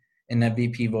already in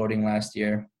MVP voting last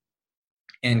year.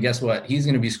 And guess what? He's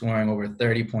going to be scoring over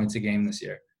 30 points a game this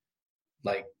year.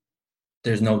 Like,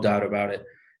 there's no doubt about it.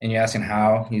 And you're asking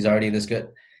how he's already this good.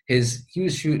 He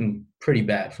was shooting pretty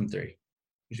bad from 3. He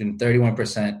was shooting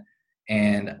 31%,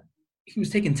 and he was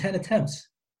taking 10 attempts.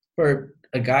 For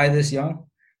a guy this young,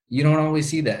 you don't always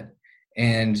see that.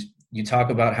 And you talk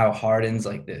about how Harden's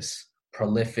like this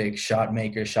prolific shot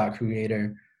maker, shot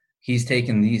creator. He's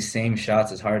taking these same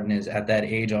shots as Harden is at that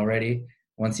age already.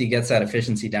 Once he gets that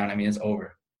efficiency down, I mean, it's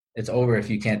over. It's over if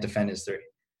you can't defend his 3.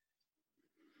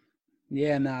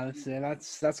 Yeah, no,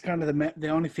 that's kind of the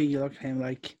only thing you look at him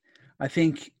like. I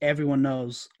think everyone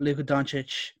knows Luka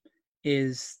Doncic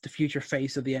is the future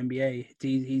face of the NBA.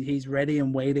 He's ready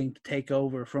and waiting to take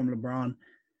over from LeBron.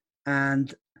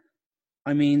 And,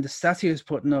 I mean, the stats he was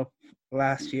putting up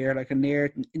last year, like a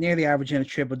near the average in a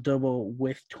triple-double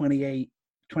with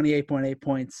 28.8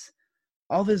 points.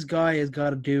 All this guy has got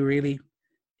to do, really,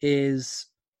 is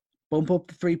bump up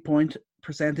the 3-point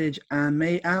percentage and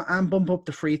bump up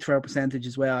the free throw percentage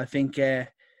as well. I think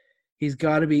he's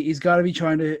got to be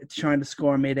trying to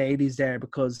score mid-80s there,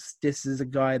 because this is a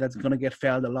guy that's going to get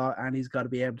fouled a lot, and he's got to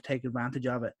be able to take advantage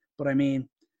of it. But I mean,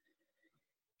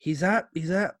 he's at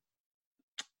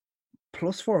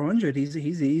plus 400. He's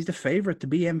the favorite to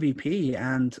be MVP,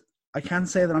 and I can't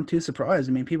say that I'm too surprised.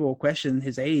 I mean, people will question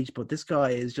his age, but this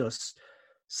guy is just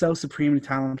so supremely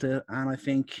talented, and I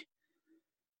think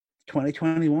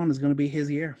 2021 is going to be his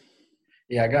year.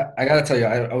 Yeah, I got to tell you,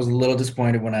 I was a little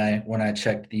disappointed when I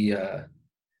checked the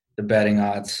betting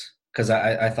odds, because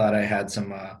I thought I had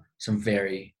some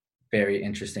very, very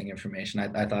interesting information.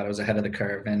 I thought I was ahead of the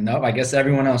curve, and no, I guess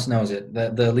everyone else knows it.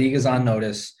 The league is on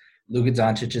notice. Luka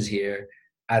Doncic is here.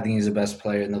 I think he's the best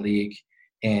player in the league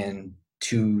in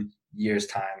 2 years'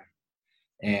 time.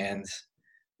 And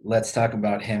let's talk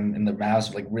about him in the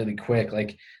Mavs like really quick.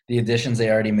 Like the additions they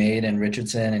already made, and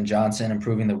Richardson and Johnson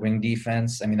improving the wing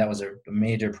defense. I mean, that was a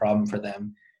major problem for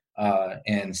them,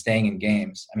 and staying in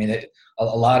games. I mean, a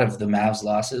lot of the Mavs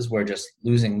losses were just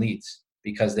losing leads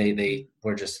because they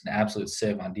were just an absolute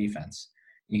sieve on defense.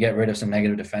 You get rid of some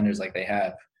negative defenders like they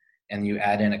have, and you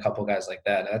add in a couple guys like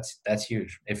that. That's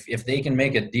huge. If they can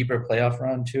make a deeper playoff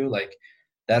run too, like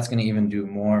that's going to even do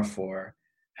more for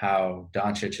how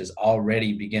Doncic is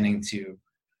already beginning to,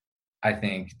 I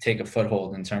think, take a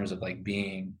foothold in terms of like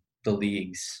being the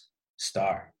league's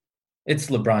star. It's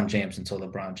LeBron James until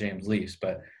LeBron James leaves,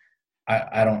 but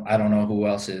I don't know who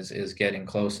else is getting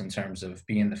close in terms of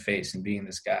being the face and being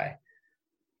this guy.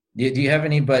 Do you have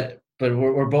any? But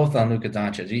we're both on Luka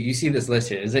Doncic. You see this list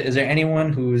here. Is there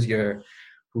anyone who's your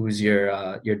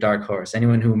dark horse?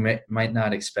 Anyone who might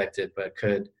not expect it but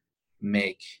could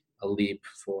make a leap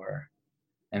for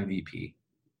MVP?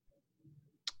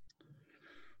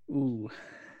 Ooh,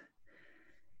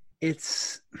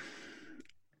 it's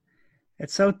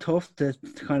so tough to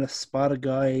kind of spot a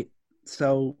guy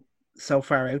so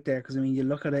far out there, because I mean, you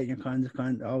look at it and you're kind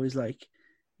of always like,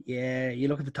 Yeah, you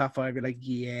look at the top five, you're like,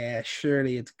 yeah,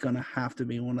 surely it's gonna have to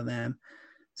be one of them.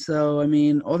 So I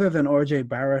mean, other than RJ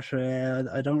Barrett,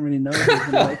 I don't really know who's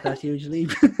gonna make that huge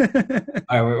leap.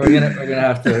 All right, we're gonna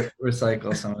have to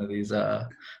recycle some of these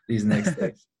next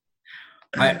picks.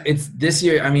 It's this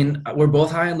year. I mean, we're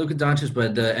both high on Luka Doncic,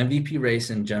 but the MVP race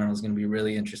in general is going to be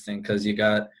really interesting because you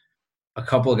got a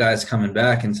couple of guys coming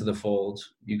back into the fold.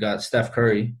 You got Steph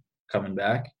Curry coming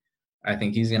back. I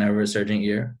think he's going to have a resurgent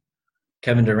year.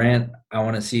 Kevin Durant, I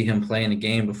want to see him play in a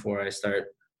game before I start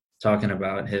talking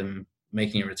about him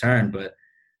making a return. But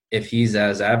if he's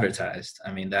as advertised,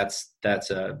 I mean, that's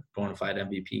a bona fide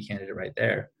MVP candidate right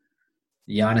there.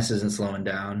 Giannis isn't slowing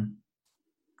down.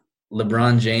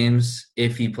 LeBron James,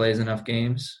 if he plays enough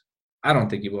games, I don't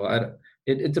think he will.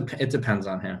 It depends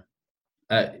on him.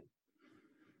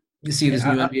 You see this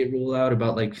new NBA rule out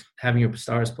about like having your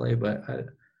stars play, but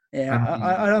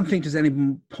I don't think there's any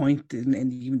point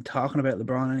in even talking about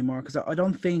LeBron anymore because I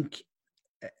don't think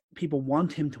people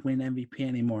want him to win MVP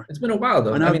anymore. It's been a while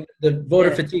though. I mean, the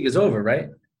voter fatigue is over, right?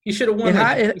 He should have won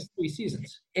three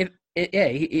seasons. But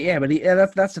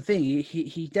that's the thing.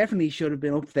 He definitely should have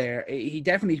been up there. He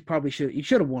definitely probably should. He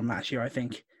should have won last year, I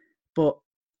think. But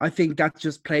I think that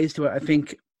just plays to it. I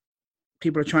think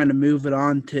people are trying to move it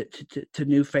on to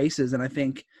new faces, and I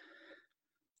think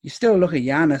you still look at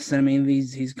Giannis. I mean,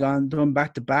 he's done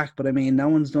back to back, but I mean, no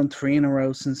one's done 3 in a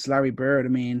row since Larry Bird. I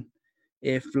mean,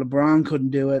 if LeBron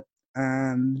couldn't do it,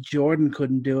 Jordan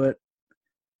couldn't do it,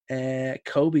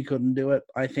 Kobe couldn't do it,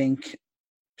 I think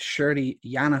surely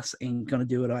Giannis ain't gonna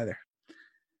do it either.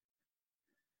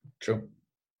 True.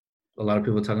 A lot of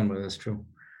people talking about this. True.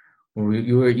 Well,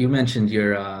 you mentioned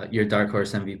your dark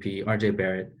horse MVP, RJ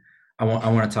Barrett. I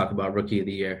want to talk about Rookie of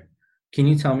the Year. Can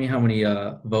you tell me how many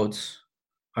votes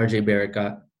RJ Barrett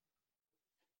got?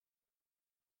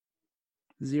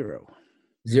 0.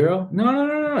 0?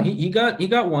 No. He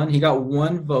got one. He got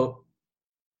one vote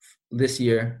this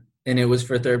year, and it was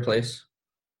for third place.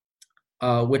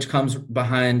 Which comes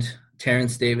behind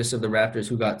Terrence Davis of the Raptors,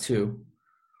 who got 2.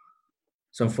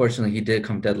 So unfortunately, he did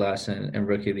come dead last in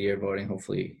Rookie of the Year voting.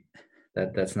 Hopefully,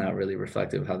 that's not really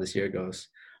reflective of how this year goes.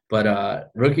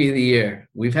 But Rookie of the Year,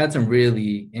 we've had some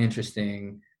really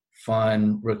interesting,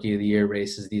 fun Rookie of the Year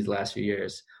races these last few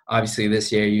years. Obviously,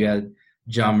 this year you had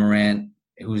Ja Morant,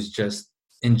 who's just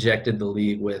injected the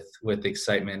league with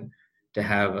excitement to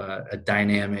have a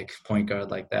dynamic point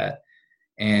guard like that,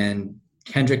 and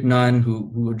Kendrick Nunn,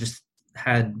 who just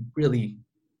had really,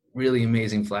 really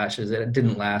amazing flashes. It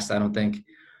didn't last, I don't think.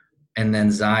 And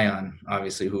then Zion,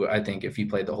 obviously, who I think if he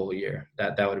played the whole year,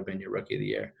 that would have been your Rookie of the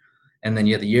Year. And then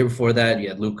you had the year before that, you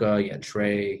had Luka, you had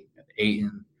Trey, you had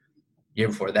Ayton. Year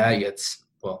before that, you had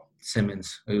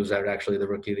Simmons, who was actually the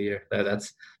Rookie of the Year.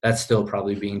 That's still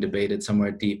probably being debated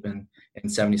somewhere deep in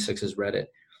 76's Reddit.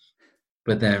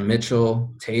 But then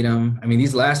Mitchell, Tatum, I mean,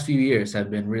 these last few years have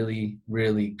been really,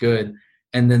 really good.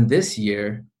 And then this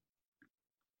year,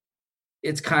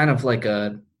 it's kind of like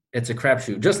it's a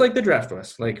crapshoot, just like the draft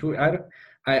was. Like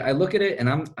I look at it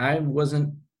and I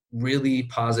wasn't really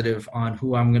positive on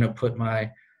who I'm gonna put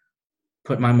my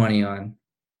money on.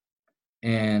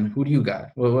 And who do you got?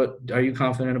 What are you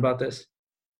confident about this?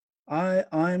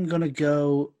 I'm gonna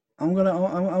go. I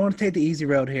want to take the easy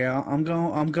road here. I'm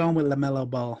going with LaMelo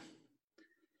Ball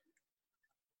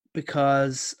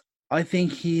because I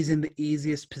think he's in the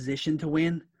easiest position to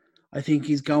win. I think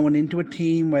he's going into a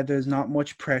team where there's not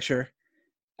much pressure.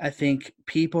 I think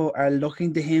people are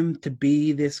looking to him to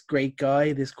be this great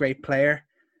guy, this great player.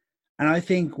 And I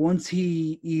think once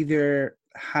he either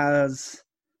has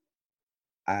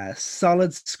a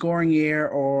solid scoring year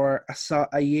or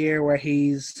a year where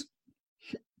he's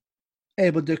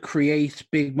able to create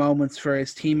big moments for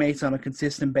his teammates on a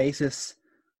consistent basis,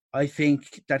 I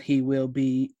think that he will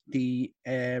be the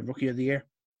Rookie of the Year.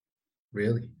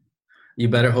 Really? You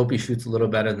better hope he shoots a little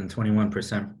better than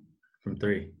 21% from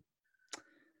 3.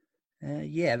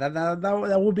 Yeah,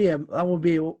 that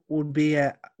would be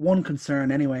one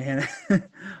concern anyway,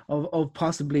 of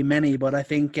possibly many. But I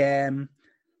think there's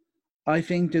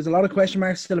a lot of question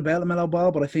marks still about LaMelo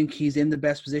Ball, but I think he's in the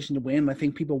best position to win. I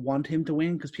think people want him to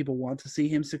win because people want to see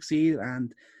him succeed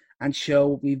and show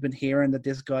what we've been hearing that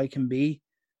this guy can be.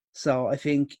 So I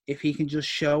think if he can just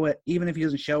show it, even if he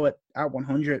doesn't show it at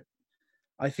 100,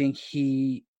 I think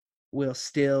he will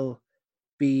still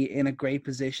be in a great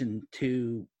position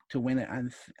to win it,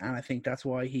 and I think that's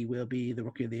why he will be the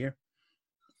Rookie of the Year.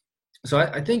 So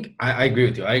I think I agree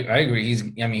with you. I agree. He's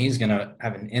going to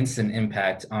have an instant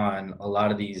impact on a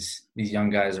lot of these young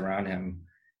guys around him,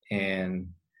 and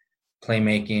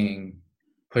playmaking,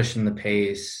 pushing the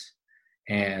pace,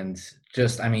 and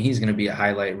just he's going to be a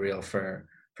highlight reel for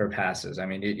for passes. I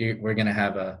mean, we're going to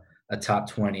have a top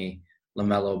 20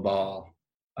 LaMelo Ball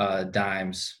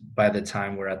dimes by the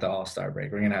time we're at the All-Star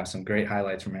break. We're going to have some great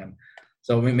highlights from him.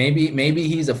 So maybe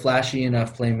he's a flashy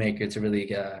enough playmaker to really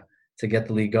to get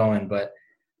the league going, but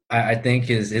I think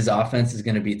his offense is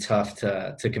going to be tough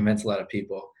to convince a lot of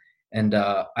people. And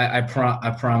I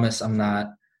promise I'm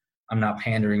not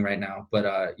pandering right now,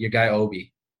 but your guy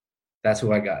Obi, that's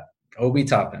who I got. Obi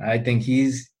Toppin. I think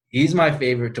he's my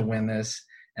favorite to win this,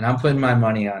 and I'm putting my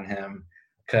money on him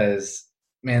because,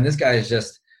 man, this guy is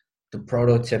just the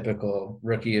prototypical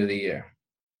rookie of the year.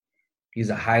 He's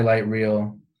a highlight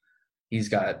reel. He's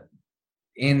got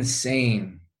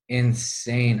insane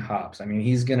hops. I mean,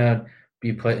 he's going to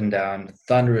be putting down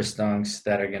thunderous dunks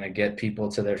that are going to get people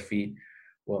to their feet.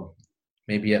 Well,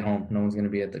 maybe at home. No one's going to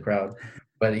be at the crowd.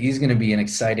 But he's going to be an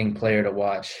exciting player to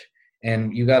watch.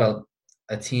 And you got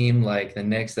a team like the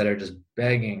Knicks that are just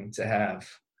begging to have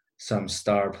some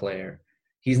star player.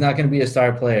 He's not going to be a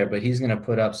star player, but he's going to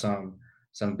put up some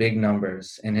big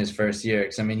numbers in his first year.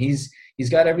 Because, I mean, he's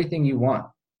got everything you want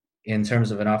in terms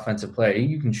of an offensive player.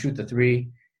 You can shoot the three.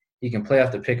 He can play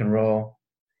off the pick and roll.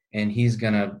 And he's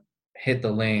going to hit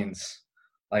the lanes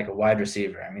like a wide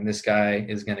receiver. I mean, this guy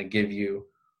is going to give you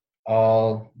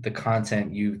all the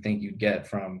content you think you'd get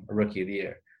from a rookie of the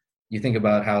year. You think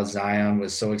about how Zion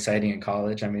was so exciting in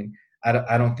college. I mean,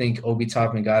 I don't think Obi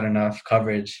Toppin got enough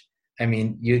coverage. I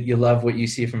mean, you love what you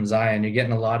see from Zion. You're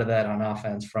getting a lot of that on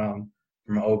offense from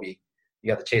Obi.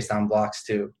 You got the chase down blocks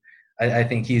too. I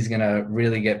think he's going to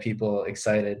really get people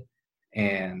excited.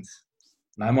 And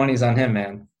my money's on him,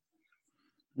 man.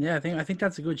 Yeah, I think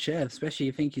that's a good shout, especially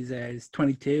you think he's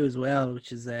 22 as well,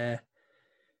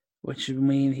 which I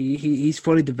mean he's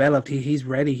fully developed. He's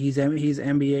ready. He's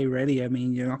NBA ready. I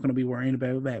mean, you're not going to be worrying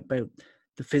about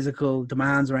the physical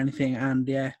demands or anything. And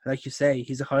yeah, like you say,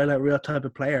 he's a highlight reel type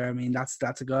of player. I mean, that's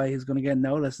a guy who's going to get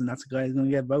noticed, and that's a guy who's going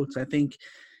to get votes. I think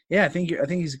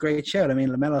he's a great shout. I mean,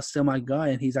 LaMelo's still my guy,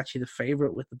 and he's actually the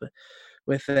favorite with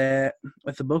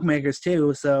the bookmakers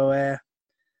too. So I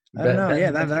don't know.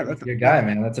 Yeah, that's your guy,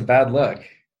 man. That's a bad look.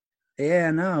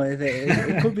 Yeah, no,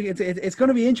 it could be. It's going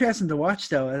to be interesting to watch,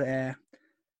 though.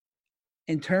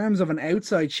 In terms of an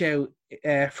outside shout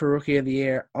for Rookie of the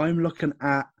Year, I'm looking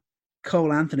at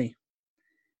Cole Anthony.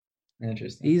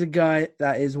 Interesting. He's a guy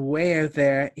that is way out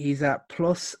there. He's at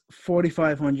plus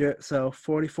 4,500, so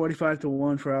 45 to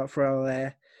 1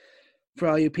 for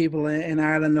all you people in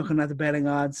Ireland looking at the betting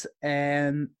odds.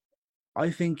 I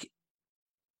think,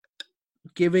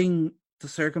 giving the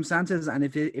circumstances, and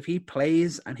if he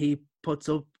plays and he puts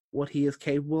up what he is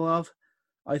capable of,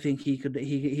 I think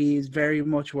he is very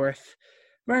much worth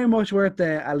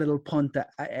a little punt out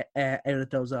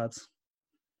at those odds.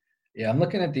 Yeah, I'm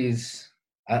looking at these.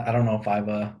 I don't know if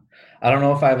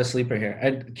I have a sleeper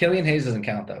here. Killian Hayes doesn't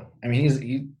count though. I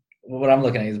mean, what I'm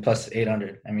looking at, he's plus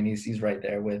 800. I mean, he's right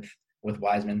there with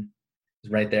Wiseman.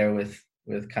 He's right there with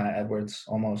kind of Edwards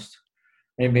almost.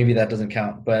 Maybe that doesn't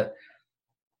count, but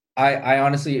I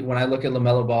honestly, when I look at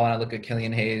LaMelo Ball and I look at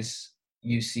Killian Hayes,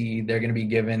 you see they're going to be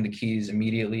given the keys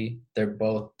immediately. They're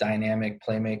both dynamic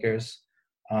playmakers.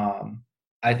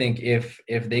 I think if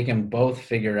they can both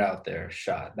figure out their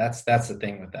shot, that's the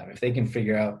thing with them. If they can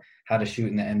figure out how to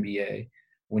shoot in the NBA,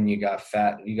 when you got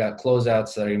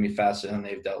closeouts that are going to be faster than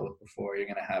they've dealt with before, you're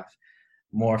going to have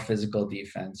more physical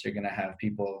defense. You're going to have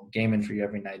people gaming for you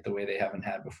every night the way they haven't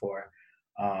had before.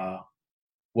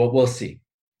 We'll see.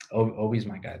 Obi's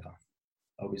my guy,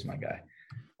 though. Obi's my guy.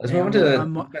 Let's move on to the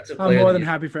defensive player. I'm more than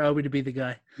happy for Obi to be the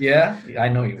guy. Yeah, I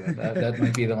know you would. That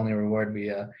might be the only reward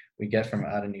we get from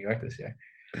out of New York this year.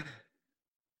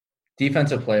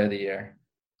 Defensive player of the year.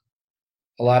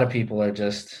 A lot of people are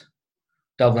just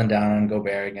doubling down on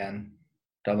Gobert again,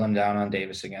 doubling down on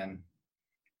Davis again,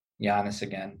 Giannis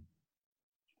again.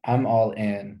 I'm all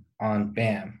in on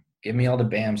Bam. Give me all the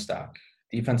Bam stock.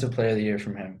 Defensive player of the year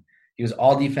from him. He was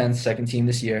all defense, second team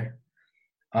this year.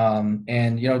 And,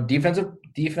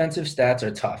 defensive stats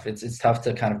are tough. It's tough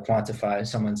to kind of quantify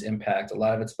someone's impact. A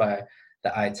lot of it's by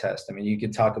the eye test. I mean, you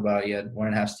could talk about he had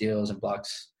 1.5 steals and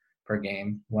blocks per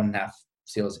game, 1.5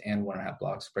 steals and 1.5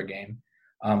 blocks per game.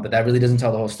 But that really doesn't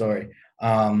tell the whole story.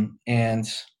 And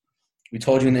we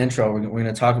told you in the intro, we're going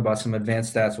to talk about some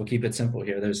advanced stats. We'll keep it simple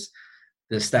here. There's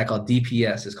this stat called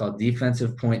DPS. It's called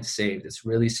defensive points saved. It's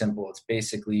really simple. It's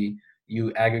basically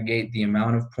you aggregate the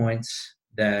amount of points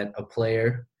that a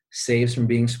player saves from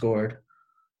being scored.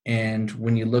 And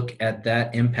when you look at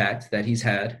that impact that he's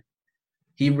had,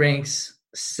 he ranks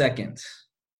second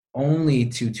only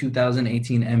to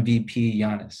 2018 MVP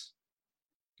Giannis.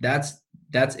 That's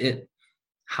it.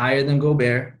 Higher than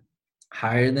Gobert,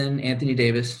 higher than Anthony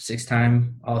Davis,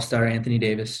 6-time All-Star Anthony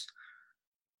Davis,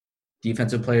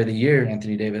 Defensive Player of the Year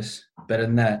Anthony Davis, better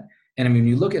than that. And, I mean,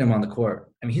 you look at him on the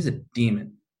court, I mean, he's a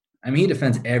demon. I mean, he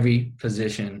defends every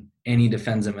position, and he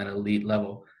defends them at an elite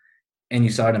level. And you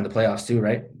saw it in the playoffs too,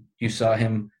 right? You saw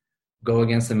him go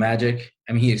against the Magic.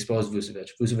 I mean, he exposed Vucevic.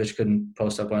 Vucevic couldn't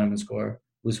post up on him and score.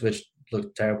 Vucevic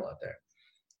looked terrible out there.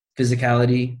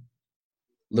 Physicality,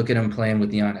 look at him playing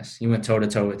with Giannis. He went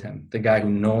toe-to-toe with him, the guy who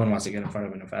no one wants to get in front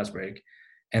of in a fast break.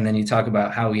 And then you talk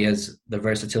about how he has the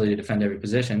versatility to defend every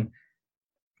position.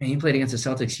 And he played against the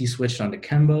Celtics. He switched on to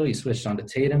Kemba. He switched on to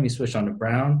Tatum. He switched on to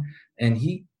Brown. And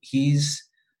he's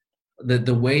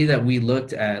the way that we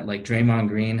looked at, like, Draymond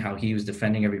Green, how he was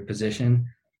defending every position.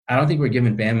 I don't think we're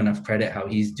giving Bam enough credit how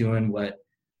he's doing what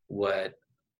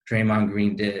Draymond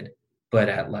Green did, but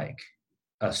at, like,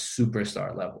 a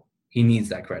superstar level. He needs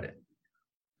that credit.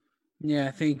 Yeah,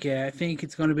 I think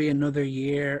it's going to be another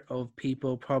year of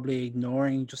people probably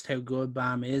ignoring just how good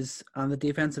Bam is on the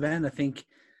defensive end. I think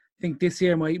this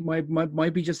year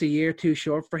might be just a year too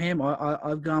short for him.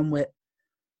 I've gone with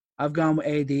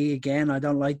AD again. I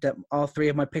don't like that all three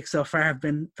of my picks so far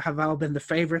have all been the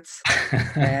favorites.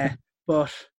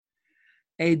 But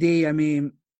AD, I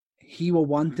mean, he will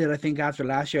want it. I think after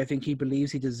last year, I think he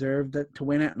believes he deserved it to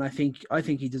win it, and I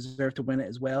think he deserved to win it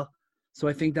as well. So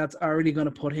I think that's already going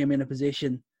to put him in a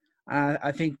position.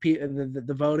 I think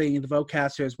the voting and the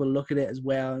votecasters will look at it as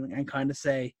well and kind of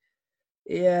say,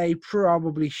 yeah, he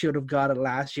probably should have got it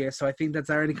last year. So I think that's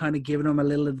already kind of given him a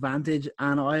little advantage.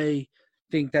 And I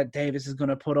think that Davis is going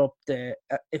to put up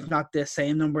if not the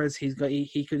same numbers, he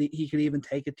could even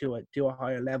take it to a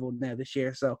higher level now this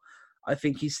year. So I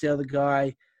think he's still the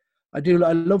guy. I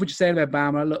love what you said about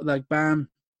Bam. I look like Bam,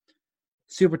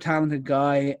 super talented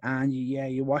guy, and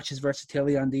you watch his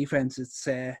versatility on defense. It's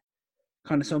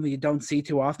kind of something you don't see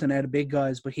too often out of big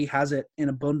guys, but he has it in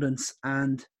abundance,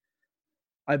 and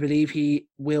I believe he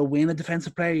will win a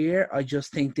Defensive Player of the Year. I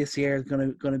just think this year is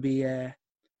going to be a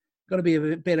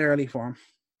bit early for him.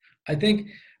 I think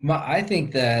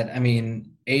that, I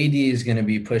mean, AD is going to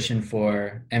be pushing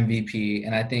for MVP,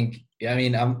 and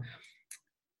I'm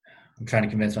trying to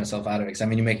convince myself out of it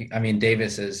because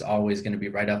Davis is always going to be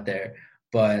right up there.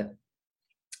 But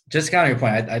just to counter your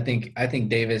point, I think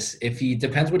Davis, if he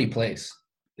depends what he plays.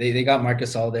 They got Marc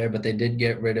Gasol there, but they did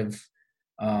get rid of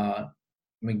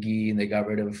McGee and they got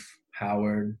rid of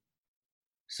Howard.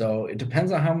 So it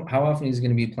depends on how often he's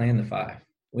going to be playing the 5.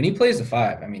 When he plays the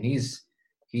 5, I mean, his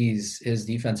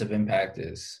defensive impact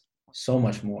is so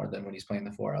much more than when he's playing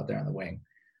the 4 out there on the wing.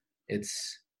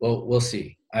 We'll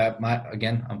see. I'm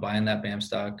buying that Bam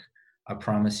stock. I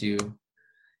promise you,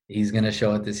 he's going to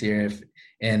show it this year.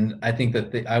 And I think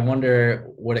that I wonder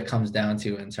what it comes down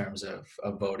to in terms of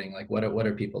voting. Like, what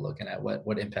are people looking at?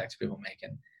 What impacts people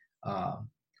making?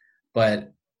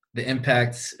 But the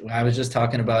impacts, I was just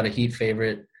talking about a Heat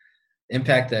favorite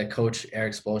impact that Coach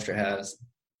Erik Spoelstra has.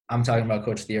 I'm talking about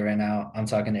Coach Thea right now. I'm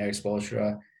talking to Erik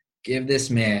Spoelstra. Give this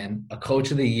man a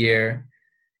Coach of the Year.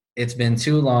 It's been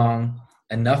too long.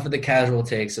 Enough of the casual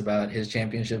takes about his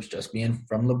championships just being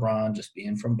from LeBron, just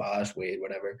being from Bosh, Wade,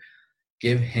 whatever.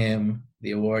 Give him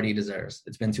the award he deserves.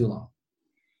 It's been too long.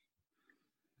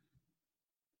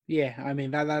 Yeah, I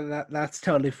mean that's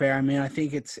totally fair. I mean, I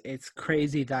think it's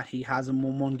crazy that he hasn't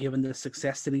won one given the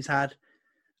success that he's had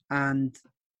and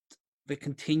the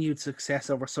continued success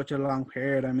over such a long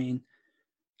period. I mean,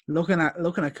 looking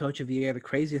at Coach of the Year, the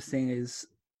craziest thing is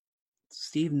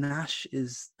Steve Nash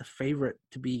is the favorite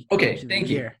to be Coach of the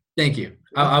Year. Thank you.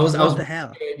 I was what the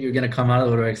hell? You're gonna come out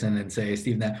of the woodworks and say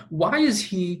Steve Nash. Why is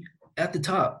he at the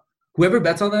top? Whoever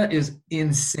bets on that is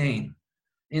insane.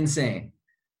 Insane.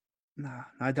 No,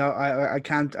 I don't. I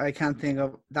can't think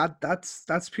of that.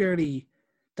 That's purely,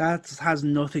 that has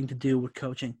nothing to do with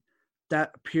coaching.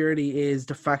 That purely is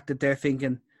the fact that they're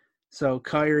thinking, so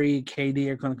Kyrie, KD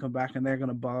are going to come back and they're going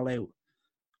to ball out.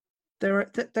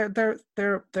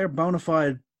 They're bona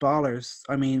fide ballers.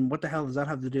 I mean, what the hell does that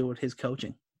have to do with his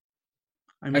coaching?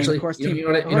 I mean, actually, of course,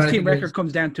 team record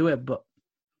comes down to it, but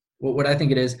what I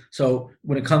think it is. So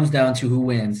when it comes down to who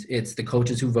wins, it's the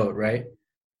coaches who vote, right?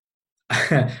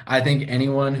 I think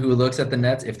anyone who looks at the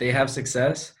Nets, if they have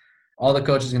success, all the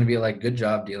coaches are going to be like, good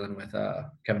job dealing with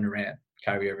Kevin Durant,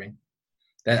 Kyrie Irving.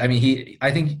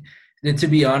 To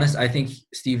be honest, I think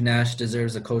Steve Nash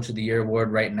deserves a Coach of the Year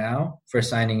award right now for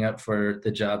signing up for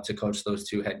the job to coach those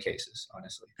 2 head cases,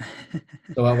 honestly.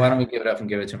 So why don't we give it up and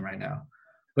give it to him right now?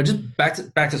 But just back to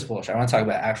Spoelstra. I want to talk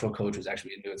about actual coach who's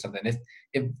actually been doing something.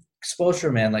 If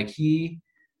Spoelstra, man, like, he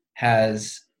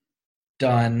has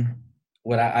done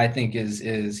what I think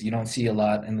is you don't see a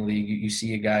lot in the league. You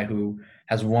see a guy who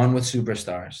has won with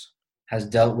superstars, has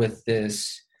dealt with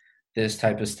this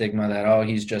type of stigma that, oh,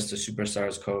 he's just a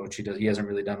superstars coach. He hasn't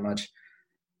really done much.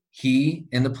 He,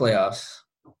 in the playoffs,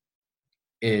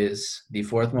 is the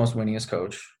fourth most winningest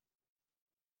coach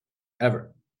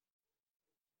ever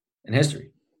in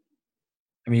history.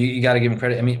 I mean, you got to give him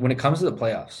credit. I mean, when it comes to the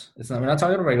playoffs, we're not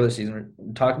talking about regular season.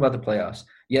 We're talking about the playoffs.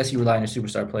 Yes, you rely on your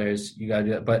superstar players. You got to do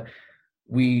that. But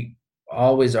we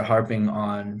always are harping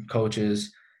on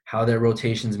coaches, how their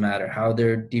rotations matter, how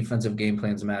their defensive game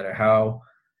plans matter, how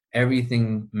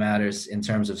everything matters in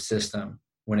terms of system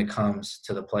when it comes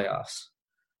to the playoffs.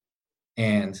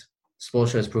 And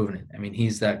Spoelstra has proven it. I mean,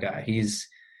 he's that guy. He's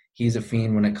a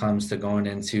fiend when it comes to going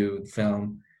into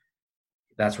film.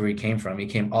 That's where he came from. He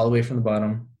came all the way from the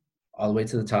bottom, all the way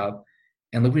to the top.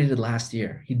 And look what he did last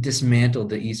year. He dismantled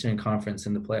the Eastern Conference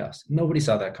in the playoffs. Nobody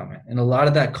saw that coming. And a lot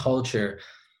of that culture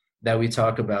that we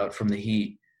talk about from the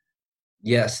Heat,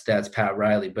 yes, that's Pat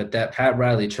Riley. But that Pat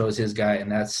Riley chose his guy,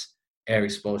 and that's Erik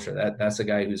Spoelstra. That's a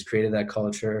guy who's created that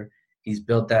culture. He's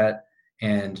built that.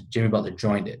 And Jimmy Butler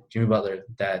joined it. Jimmy Butler,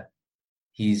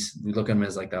 we look at him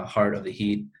as like the heart of the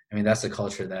Heat. I mean, that's the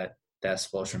culture that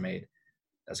Spoelstra made.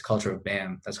 That's the culture of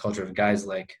Bam. That's the culture of guys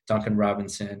like Duncan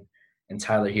Robinson and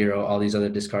Tyler Hero, all these other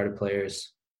discarded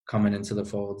players coming into the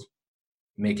fold,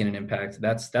 making an impact.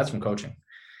 That's from coaching.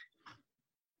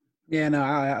 Yeah, no,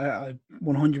 I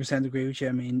 100% agree with you.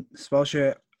 I mean,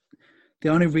 Spoelstra, the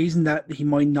only reason that he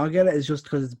might not get it is just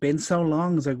because it's been so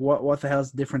long. It's like, what the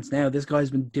hell's the difference now? This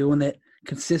guy's been doing it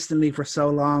consistently for so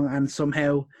long, and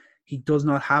somehow he does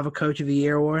not have a Coach of the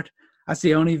Year award. That's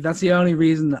the only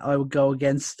reason I would go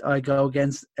against Erik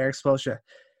Spoelstra.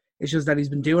 It's just that he's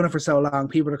been doing it for so long.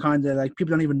 People are kind of like,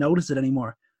 people don't even notice it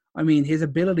anymore. I mean, his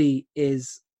ability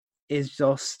is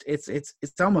just it's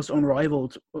almost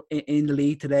unrivaled in the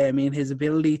league today. I mean, his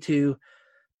ability to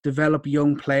develop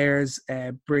young players,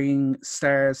 bring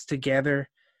stars together,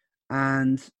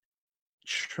 and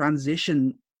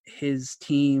transition his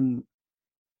team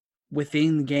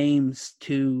within games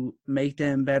to make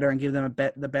them better and give them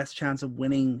the best chance of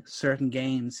winning certain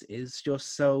games is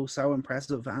just so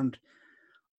impressive. And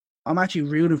I'm actually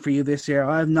rooting for you this year.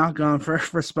 I have not gone for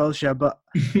Spoelstra, but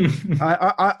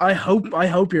I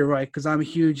hope you're right, because I'm a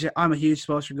huge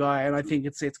Spoelstra guy, and I think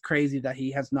it's crazy that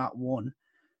he has not won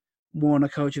a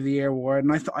Coach of the Year award.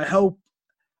 And I hope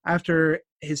after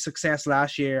his success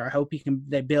last year, I hope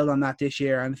they build on that this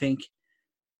year. And I think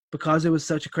because it was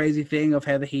such a crazy thing of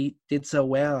how the Heat did so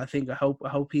well, I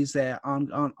hope he's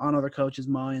on other coaches'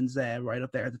 minds right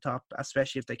up there at the top,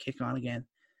 especially if they kick on again.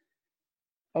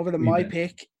 Over to my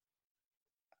pick,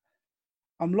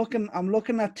 I'm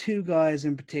looking at two guys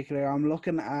in particular. I'm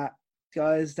looking at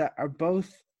guys that are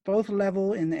both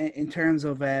level in terms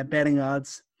of betting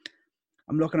odds.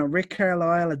 I'm looking at Rick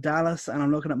Carlisle at Dallas, and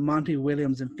I'm looking at Monty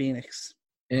Williams in Phoenix.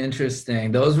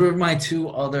 Interesting. Those were my two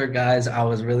other guys I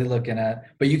was really looking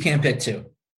at, but you can't pick two.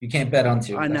 You can't bet on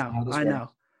two. I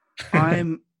know.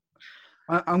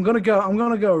 I'm gonna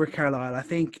go Rick Carlisle. I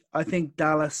think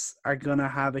Dallas are gonna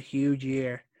have a huge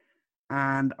year,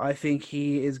 and I think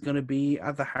he is gonna be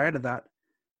at the heart of that.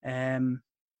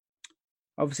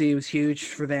 Obviously, it was huge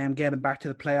for them getting back to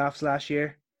the playoffs last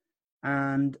year,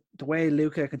 and the way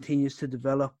Luka continues to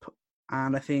develop,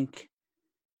 and I think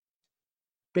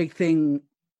big thing.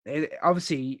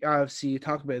 Obviously, you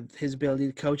talk about his ability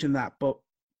to coach and that, but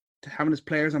having his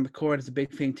players on the court is a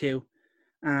big thing too.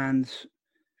 And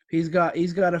he's got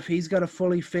a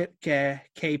fully fit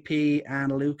KP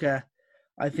and Luka.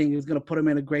 I think is going to put him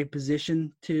in a great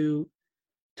position to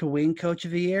win Coach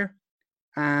of the Year.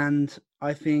 And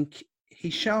I think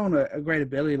he's shown a great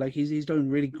ability. Like he's doing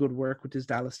really good work with this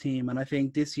Dallas team. And I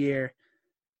think this year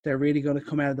they're really going to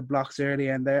come out of the blocks early,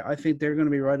 and I think they're going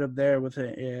to be right up there with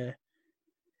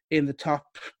in the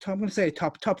top. I'm going to say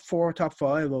top 4, top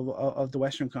 5 of the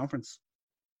Western Conference.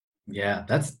 Yeah,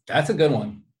 that's a good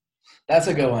one. That's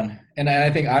a good one. And I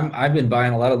think I've been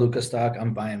buying a lot of Luka stock.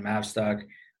 I'm buying Mav stock.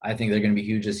 I think they're going to be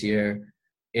huge this year.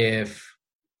 If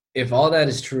all that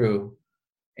is true,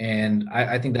 and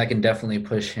I think that can definitely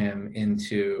push him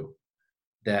into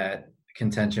that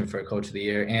contention for a Coach of the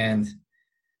Year. And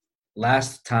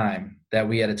last time that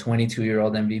we had a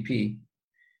 22-year-old MVP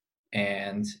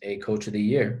and a Coach of the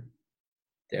Year,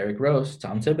 Derrick Rose,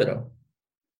 Tom Thibodeau.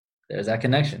 There's that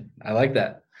connection. I like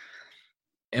that.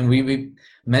 And we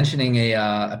mentioning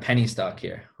a penny stock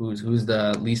here. Who's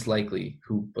the least likely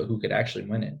who could actually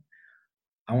win it?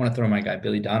 I want to throw my guy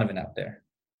Billy Donovan out there.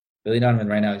 Billy Donovan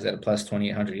right now is at a plus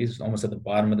 2,800. He's almost at the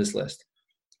bottom of this list.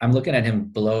 I'm looking at him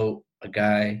below a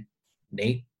guy,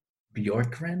 Nate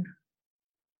Bjorkgren.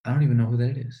 I don't even know who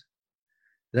that is. Is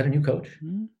that a new coach?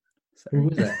 Sorry. Who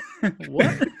was that? What?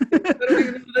 I don't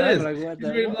even know who that I'm is. like, He's what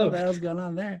very low. the hell's going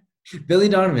on there? Billy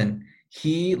Donovan.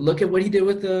 Look at what he did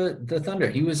with the Thunder.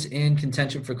 He was in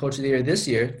contention for Coach of the Year this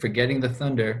year for getting the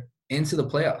Thunder into the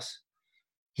playoffs.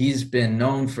 He's been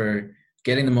known for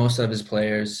getting the most out of his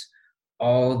players.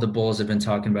 All the Bulls have been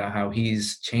talking about how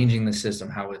he's changing the system,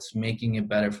 how it's making it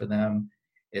better for them.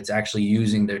 It's actually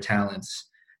using their talents.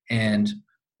 And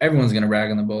everyone's going to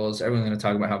rag on the Bulls. Everyone's going to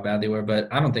talk about how bad they were. But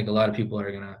I don't think a lot of people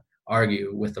are going to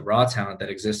argue with the raw talent that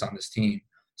exists on this team.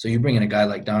 So you bring in a guy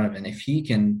like Donovan. If he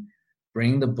can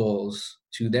bring the Bulls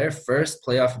to their first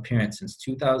playoff appearance since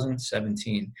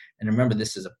 2017, and remember,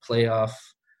 this is a playoff,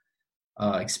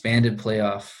 expanded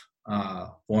playoff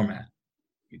format.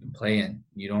 You can play in.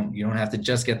 You don't have to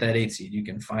just get that 8 seed. You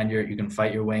can fight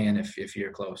your way in if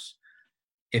you're close.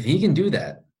 If he can do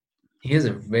that, he has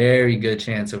a very good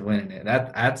chance of winning it.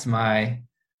 That's my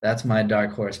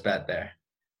dark horse bet there.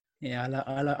 Yeah,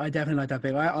 I definitely like that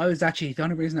pick. I was actually, the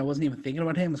only reason I wasn't even thinking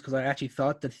about him was because I actually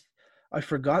thought that I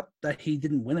forgot that he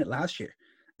didn't win it last year.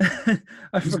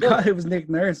 I forgot it was Nick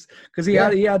Nurse because he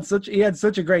had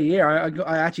such a great year.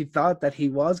 I actually thought that he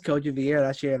was Coach of the Year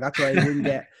last year. That's why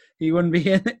he wouldn't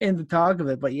be in the talk of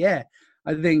it. But yeah,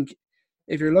 I think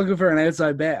if you're looking for an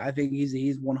outside bet, I think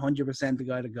he's 100% the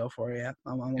guy to go for. Yeah,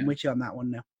 I'm with you on that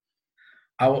one now.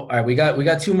 All right, we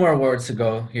got 2 more awards to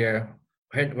go here.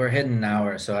 We're hitting an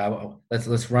hour, so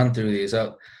let's run through these.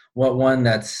 I want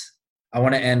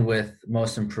to end with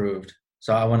most improved.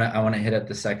 So I want to hit up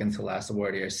the second to last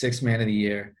award here. 6th man of the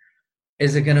year.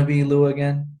 Is it going to be Lou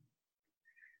again?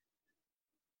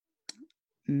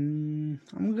 I'm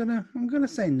gonna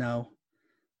say no.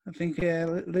 I think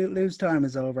Lou's time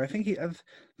is over. I think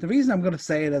the reason I'm gonna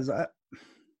say it is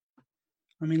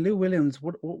Lou Williams.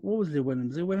 What was Lou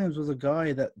Williams? Lou Williams was a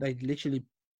guy that they literally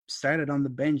started on the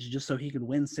bench just so he could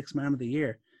win 6th man of the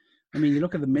year. I mean, you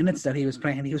look at the minutes that he was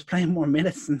playing. He was playing more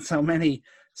minutes than so many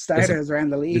starters around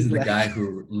the league. This is the guy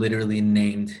who literally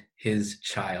named his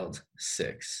child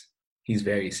 6. He's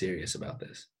very serious about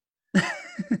this.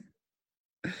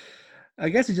 I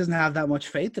guess he doesn't have that much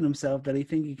faith in himself that he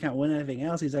thinks he can't win anything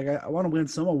else. He's like, I want to win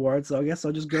some awards, so I guess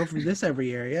I'll just go for this every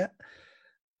year.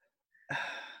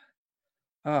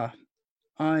 Yeah.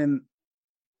 I'm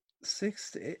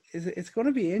 6th. It's going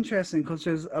to be interesting because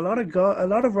there's a lot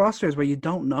of rosters where you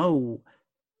don't know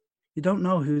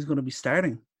who's going to be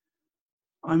starting.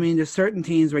 I mean, there's certain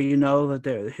teams where you know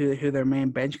that who their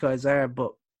main bench guys are,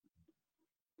 but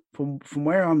from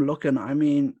where I'm looking, I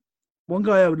mean, one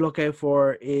guy I would look out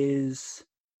for is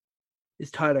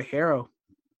Tyler Hero.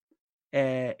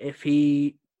 If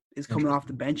he is coming off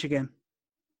the bench again,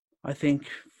 I think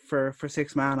for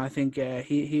 6th man, I think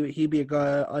he'd be a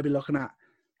guy I'd be looking at.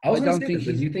 Do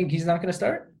you think he's not going to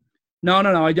start? No.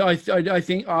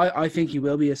 I think he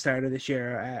will be a starter this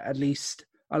year, at least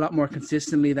a lot more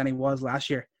consistently than he was last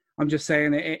year. I'm just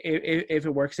saying, if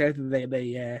it works out that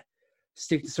they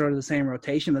stick to sort of the same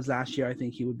rotation as last year, I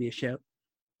think he would be a shout.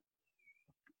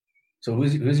 So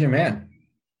who's your man?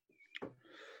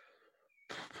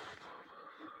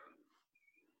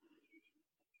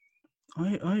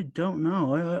 I don't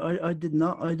know. I did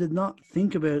not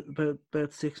think about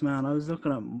 6th man. I was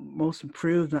looking at most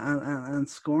improved and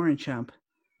scoring champ.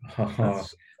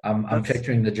 I'm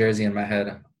picturing the jersey in my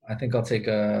head. I think I'll take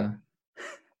a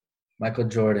Michael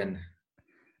Jordan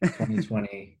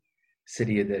 2020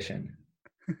 City Edition.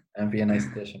 That'd be a nice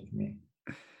addition for me.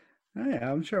 Oh,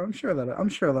 yeah, I'm sure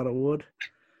that it would.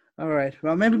 All right.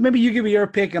 Well, maybe you give me your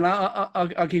pick, and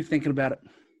I'll keep thinking about it.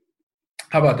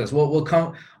 How about this? We'll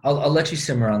come. I'll let you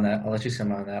simmer on that.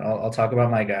 I'll talk about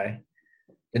my guy,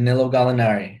 Danilo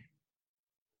Gallinari.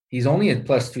 He's only at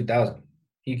plus 2,000.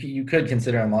 You could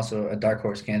consider him also a dark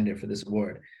horse candidate for this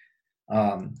award.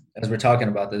 As we're talking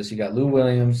about this, you got Lou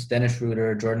Williams, Dennis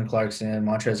Schroeder, Jordan Clarkson,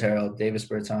 Montrezl Harrell, Davis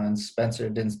Bertans, Spencer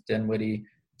Dinwiddie,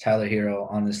 Tyler Hero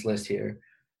on this list here.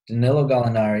 Danilo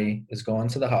Gallinari is going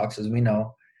to the Hawks, as we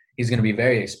know. He's going to be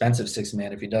very expensive 6th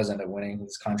man if he does end up winning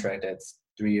his contract at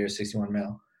 3 years, $61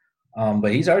 million.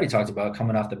 But he's already talked about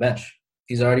coming off the bench.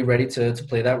 He's already ready to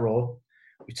play that role.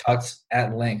 We talked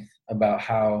at length about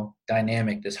how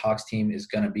dynamic this Hawks team is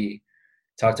going to be.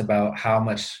 Talked about how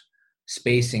much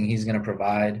spacing he's going to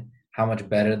provide, how much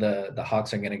better the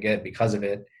Hawks are going to get because of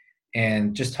it.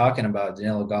 And just talking about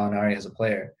Danilo Gallinari as a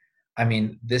player, I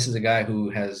mean, this is a guy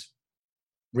who has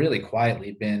really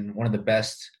quietly been one of the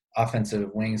best offensive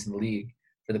wings in the league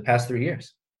for the past 3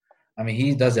 years. I mean,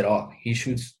 he does it all. He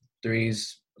shoots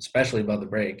threes, especially above the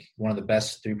break. One of the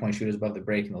best three-point shooters above the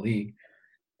break in the league.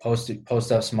 Post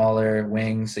up smaller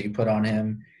wings that you put on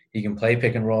him. He can play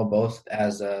pick and roll both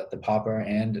as the popper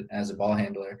and as a ball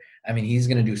handler. I mean, he's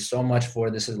going to do so much for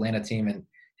this Atlanta team, and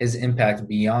his impact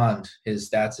beyond his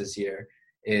stats this year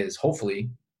is hopefully,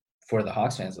 for the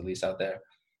Hawks fans at least out there,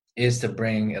 is to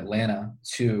bring Atlanta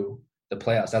to the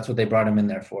playoffs. That's what they brought him in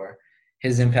there for.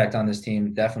 His impact on this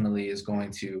team definitely is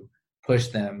going to push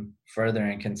them further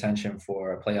in contention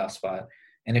for a playoff spot.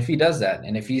 And if he does that,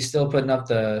 and if he's still putting up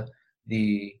the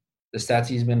stats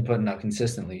he's been putting up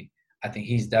consistently, I think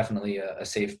he's definitely a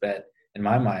safe bet in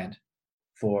my mind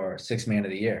for Sixth Man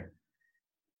of the Year.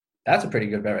 That's a pretty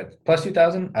good bet, right? Plus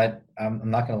 2,000. I'm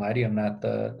not going to lie to you. I'm not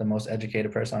the most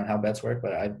educated person on how bets work,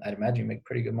 but I'd imagine you make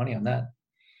pretty good money on that.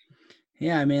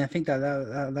 Yeah, I mean, I think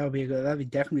that would be that'd be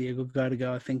definitely a good guy to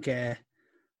go. I think the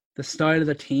style of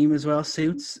the team as well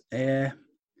suits. I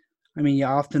mean, you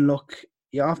often look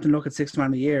at Sixth Man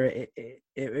of the Year.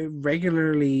 It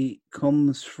regularly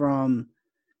comes from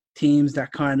teams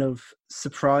that kind of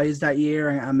surprised that year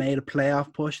and made a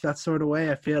playoff push, that sort of way.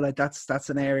 I feel like that's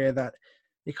an area that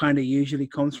it kind of usually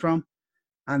comes from.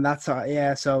 And that's, so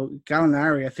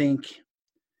Gallinari, I think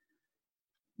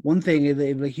one thing is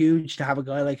it'd be huge to have a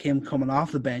guy like him coming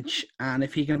off the bench. And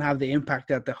if he can have the impact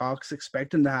that the Hawks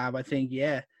expect him to have, I think,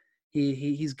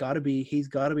 he's got to be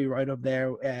right up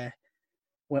there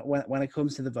when it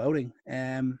comes to the voting.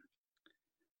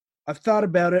 I've thought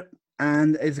about it.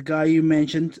 And as a guy you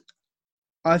mentioned,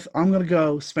 I'm going to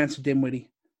go Spencer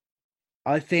Dinwiddie.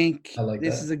 I think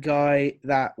this is a guy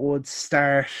that would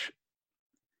start,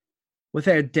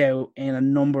 without doubt, in a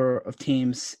number of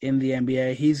teams in the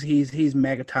NBA. He's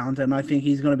mega talented, and I think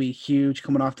he's going to be huge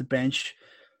coming off the bench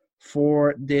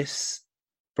for this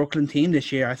Brooklyn team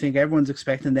this year. I think everyone's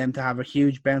expecting them to have a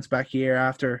huge bounce back year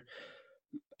after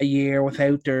a year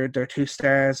without their two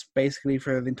stars basically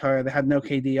for the entire. They had no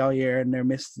KD all year, and they're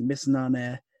missing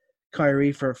on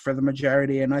Kyrie for the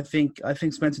majority. And I think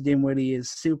Spencer Dinwiddie is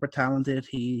super talented.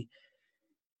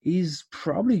 He's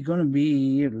probably going to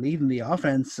be leading the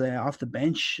offense off the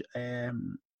bench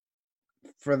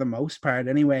for the most part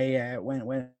anyway.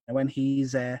 When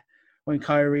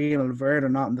Kyrie and LeVert are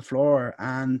not on the floor,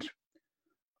 and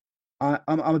I'm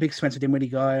a big Spencer Dinwiddie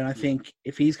guy, and I think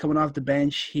if he's coming off the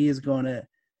bench, he is going to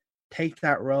take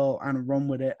that role and run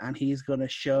with it, and he's still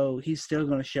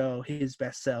going to show his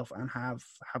best self and have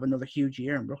another huge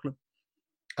year in Brooklyn.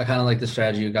 I kind of like the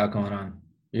strategy you got going on.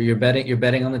 You're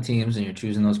betting on the teams, and you're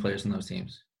choosing those players from those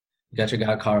teams. You got your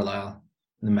guy Carlisle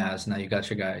in the Mavs. Now you got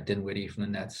your guy Dinwiddie from the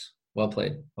Nets. Well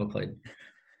played.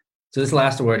 So this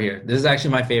last award here, this is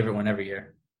actually my favorite one every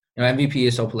year. You know, MVP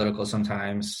is so political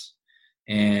sometimes,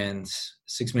 and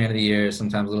Sixth Man of the Year is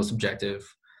sometimes a little subjective.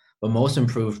 But Most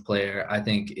Improved Player, I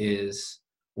think, is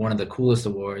one of the coolest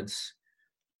awards.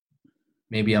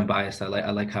 Maybe I'm biased. I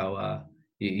like how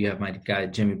you have my guy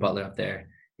Jimmy Butler up there.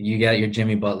 You got your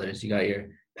Jimmy Butlers. You got your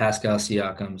Pascal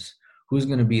Siakams. Who's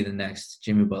going to be the next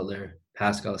Jimmy Butler,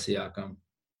 Pascal Siakam?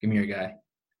 Give me your guy.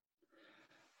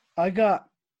 I got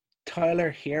Tyler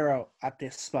Hero at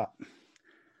this spot.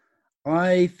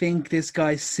 I think this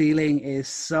guy's ceiling is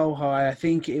so high. I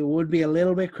think it would be a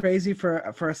little bit crazy for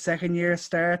a second-year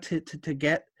star to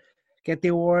get the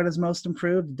award as Most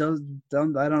Improved. I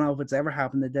don't know if it's ever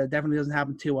happened. It definitely doesn't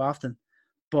happen too often.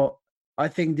 But I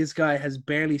think this guy has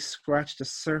barely scratched the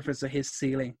surface of his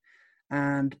ceiling.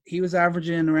 And he was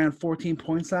averaging around 14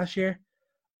 points last year.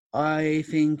 I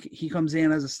think he comes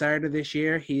in as a starter this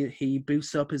year. He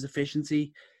boosts up his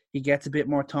efficiency. He gets a bit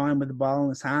more time with the ball in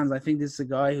his hands. I think this is a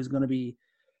guy who's going to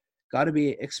got to be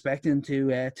expecting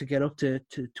to get up to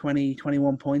 20,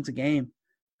 21 points a game.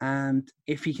 And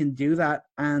if he can do that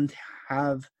and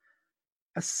have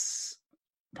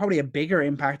probably a bigger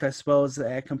impact, I suppose,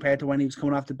 compared to when he was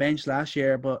coming off the bench last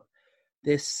year, but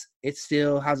it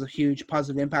still has a huge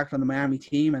positive impact on the Miami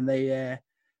team, and they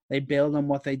build on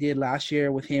what they did last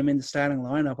year with him in the starting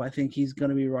lineup. I think he's going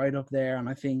to be right up there, and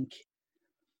I think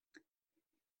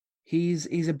he's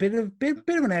a bit of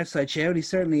an outside shout. He's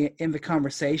certainly in the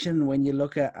conversation when you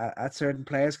look at certain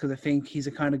players, because I think he's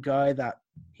a kind of guy that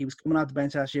he was coming off the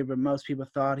bench last year, but most people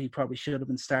thought he probably should have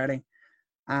been starting.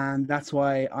 And that's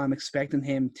why I'm expecting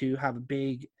him to have a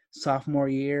big sophomore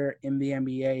year in the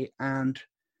NBA, and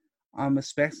I'm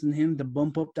expecting him to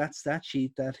bump up that stat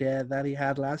sheet that he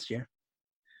had last year.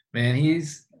 Man,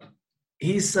 he's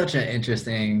such an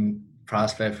interesting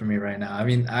prospect for me right now. I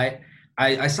mean,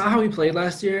 I saw how he played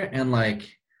last year, and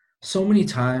like so many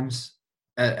times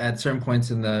at certain points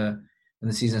in the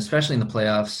season, especially in the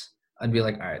playoffs, I'd be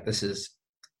like, all right, this is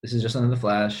just under the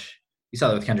flash. You saw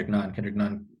that with Kendrick Nunn. Kendrick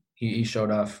Nunn, he showed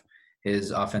off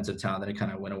his offensive talent, that it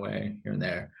kind of went away here and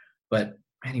there. But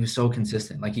man, he was so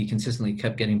consistent. Like he consistently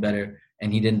kept getting better,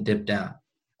 and he didn't dip down.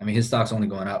 I mean, his stock's only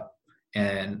going up,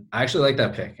 and I actually like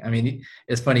that pick. I mean,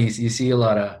 it's funny, you see a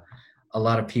lot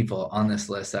of people on this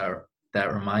list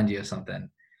that remind you of something.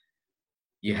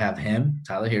 You have him,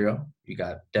 Tyler Hero. You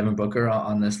got Devin Booker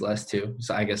on this list too.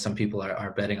 So I guess some people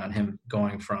are betting on him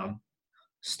going from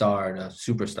star to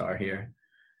superstar here.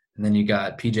 And then you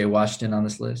got PJ Washington on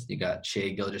this list. You got Shai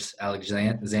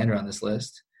Gilgeous-Alexander on this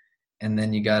list. And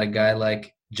then you got a guy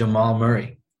like Jamal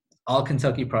Murray, all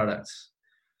Kentucky products.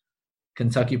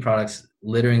 Kentucky products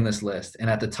littering this list. And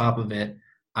at the top of it,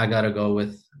 I got to go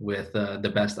with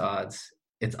the best odds.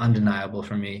 It's undeniable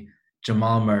for me.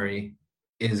 Jamal Murray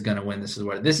is going to win this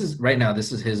award. This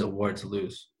is his award to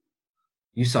lose.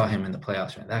 You saw him in the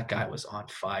playoffs, man. That guy was on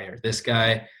fire. This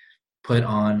guy put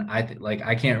on,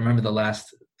 I can't remember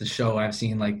the show I've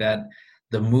seen like that.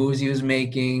 The moves he was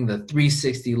making, the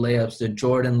 360 layups, the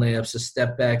Jordan layups, the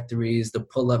step back threes, the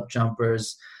pull-up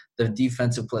jumpers, the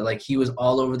defensive play. Like, he was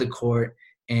all over the court.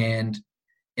 And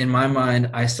in my mind,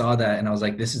 I saw that and I was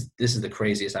like, this is the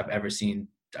craziest I've ever seen.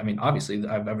 I mean, obviously,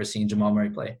 I've ever seen Jamal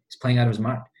Murray play. He's playing out of his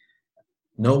mind.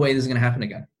 No way this is going to happen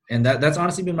again. And that's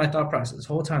honestly been my thought process this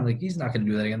whole time. Like, he's not going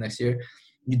to do that again next year.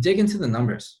 You dig into the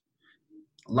numbers.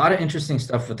 A lot of interesting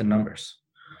stuff with the numbers.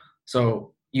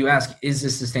 So you ask, is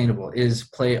this sustainable? Is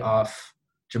playoff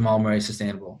Jamal Murray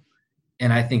sustainable?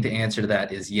 And I think the answer to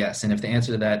that is yes. And if the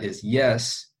answer to that is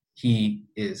yes, he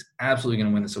is absolutely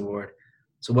going to win this award.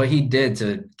 So what he did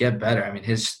to get better, I mean,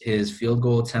 his field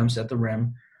goal attempts at the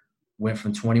rim went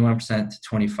from 21% to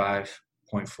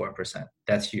 25.4%.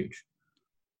 That's huge.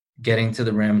 Getting to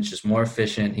the rim, it's just more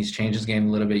efficient. He's changed his game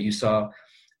a little bit. You saw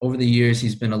over the years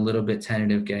he's been a little bit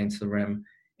tentative getting to the rim,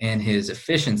 and his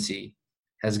efficiency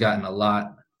has gotten a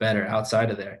lot better outside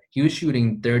of there. He was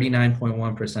shooting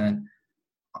 39.1%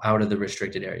 out of the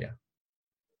restricted area.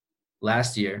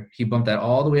 Last year, he bumped that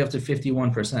all the way up to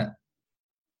 51%.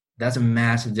 That's a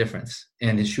massive difference.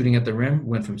 And his shooting at the rim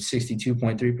went from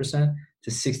 62.3% to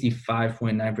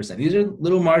 65.9%. These are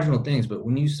little marginal things, but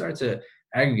when you start to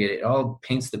aggregate it all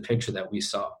paints the picture that we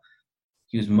saw.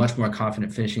 He was much more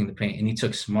confident finishing the paint, and he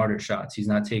took smarter shots. He's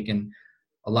not taking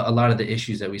a lot of the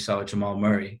issues that we saw with Jamal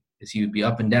Murray is he would be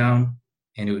up and down,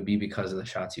 and it would be because of the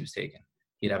shots he was taking.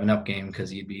 He'd have an up game because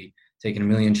he'd be taking a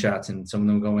million shots and some of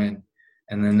them go in,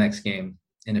 and then the next game,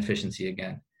 inefficiency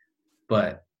again.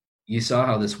 But you saw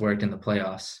how this worked in the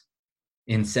playoffs.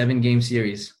 In 7-game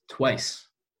series, twice.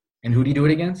 And who did he do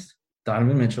it against?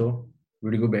 Donovan Mitchell,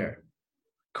 Rudy Gobert.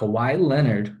 Kawhi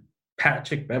Leonard,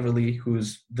 Patrick Beverley,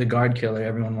 who's the guard killer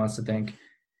everyone wants to think,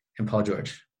 and Paul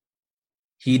George.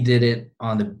 He did it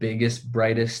on the biggest,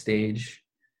 brightest stage,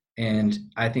 and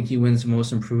I think he wins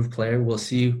most improved player. We'll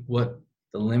see what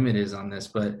the limit is on this,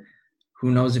 but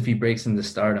who knows if he breaks into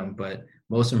stardom, but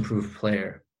most improved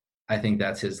player, I think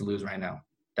that's his lose right now.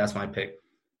 That's my pick.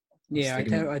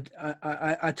 Yeah,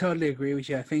 I totally agree with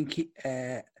you. I think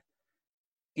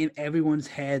in everyone's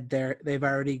head, they've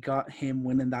already got him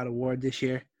winning that award this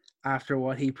year after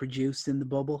what he produced in the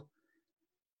bubble.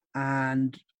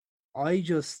 And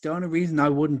the only reason I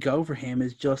wouldn't go for him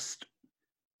is just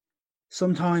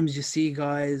sometimes you see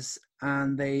guys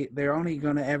and they're only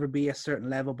going to ever be a certain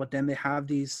level, but then they have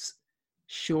these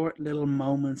short little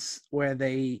moments where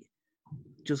they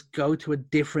just go to a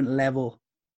different level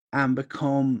and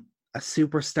become a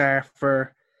superstar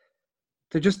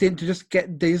they just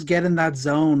get in that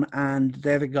zone and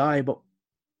they're the guy. But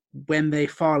when they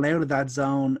fall out of that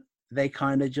zone, they're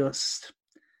kind of done.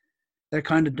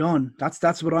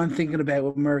 That's what I'm thinking about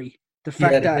with Murray. The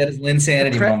fact that is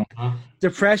Linsanity moment, huh? The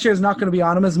pressure is not going to be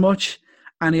on him as much,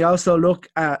 and he also look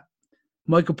at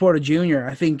Michael Porter Jr.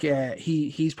 I think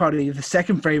he's probably the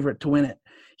second favorite to win it.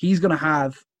 He's going to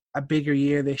have a bigger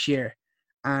year this year,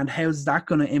 and how's that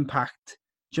going to impact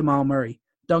Jamal Murray?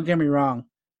 Don't get me wrong.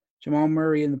 Jamal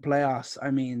Murray in the playoffs,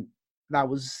 I mean, that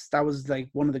was like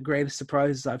one of the greatest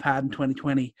surprises I've had in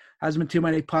 2020. Hasn't been too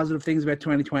many positive things about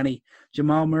 2020.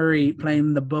 Jamal Murray playing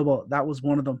in the bubble, that was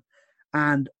one of them.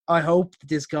 And I hope that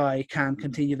this guy can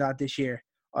continue that this year.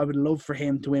 I would love for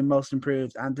him to win Most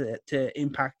Improved and to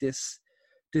impact this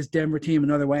Denver team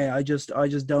another way. I just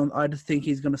think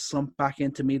he's going to slump back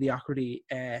into mediocrity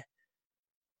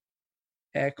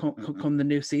come the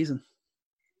new season.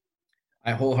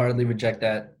 I wholeheartedly reject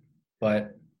that.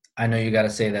 But I know you got to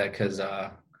say that because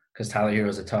Tyler Hero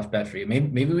is a tough bet for you.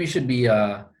 Maybe we should be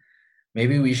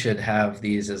maybe we should have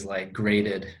these as like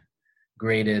graded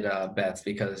bets,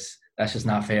 because that's just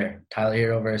not fair. Tyler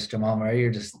Hero versus Jamal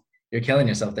Murray, you're killing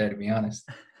yourself there, to be honest.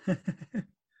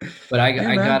 But I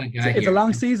got a guy. It's a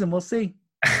long season. We'll see.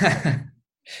 I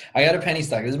got a penny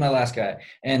stock. This is my last guy.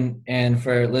 And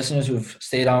for listeners who've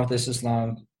stayed on with this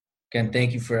long, Again,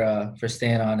 thank you for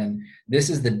staying on. And this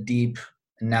is the deep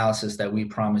analysis that we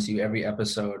promise you every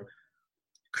episode.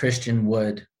 Christian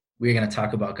Wood. We're going to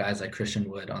talk about guys like Christian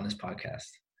Wood on this podcast.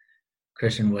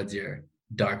 Christian Wood's your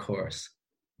dark horse,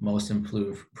 most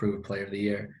improved player of the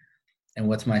year. And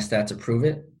what's my stats to prove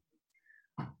it?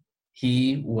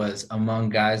 He was among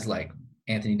guys like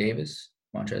Anthony Davis,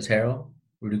 Montrezl Harrell,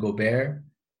 Rudy Gobert,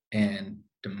 and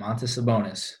Domantas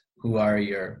Sabonis, who are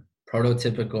your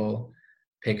prototypical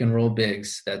pick-and-roll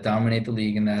bigs that dominate the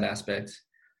league in that aspect.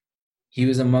 He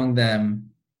was among them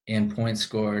in points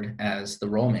scored as the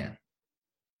roll man.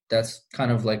 That's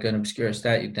kind of like an obscure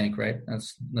stat, you'd think, right?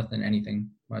 That's anything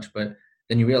much. But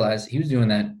then you realize he was doing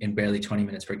that in barely 20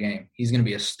 minutes per game. He's going to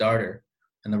be a starter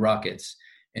in the Rockets.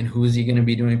 And who is he going to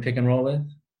be doing pick and roll with?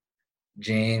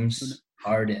 James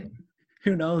Harden.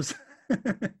 Who knows?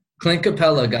 Clint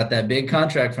Capella got that big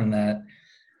contract from that.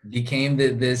 Became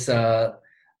this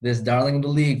darling of the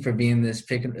league for being this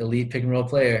elite pick and roll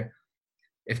player.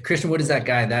 If Christian Wood is that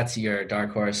guy, that's your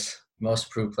dark horse, most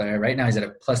improved player. Right now he's at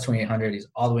a plus 2,800. He's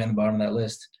all the way on the bottom of that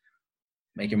list.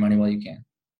 Make your money while you can.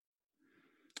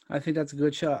 I think that's a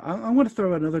good shot. I'm going to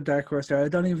throw another dark horse there. I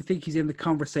don't even think he's in the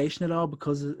conversation at all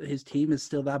because his team is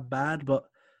still that bad. But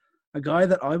a guy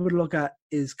that I would look at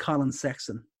is Colin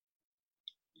Sexton.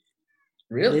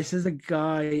 Really? This is a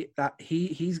guy that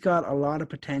he's got a lot of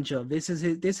potential. This is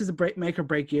a make or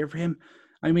break year for him.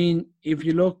 I mean, if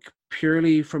you look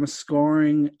purely from a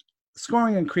scoring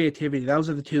and creativity, those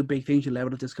are the two big things you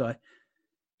level at this guy.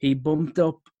 He bumped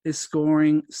up his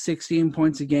scoring 16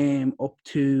 points a game up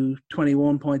to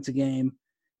 21 points a game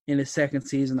in his second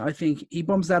season. I think he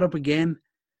bumps that up again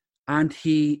and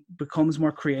he becomes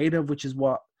more creative, which is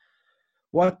what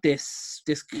this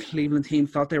Cleveland team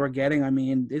thought they were getting. I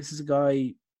mean, this is a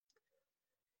guy,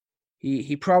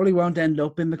 he probably won't end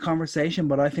up in the conversation,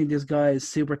 but I think this guy is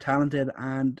super talented,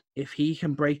 and if he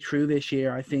can break through this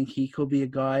year, I think he could be a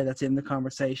guy that's in the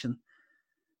conversation.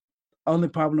 Only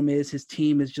problem is his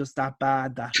team is just that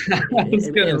bad that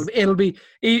it'll be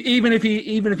even if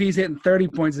he's hitting 30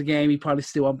 points a game, he probably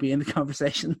still won't be in the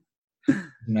conversation.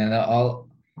 Man,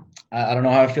 I don't know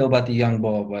how I feel about the young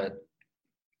bull, but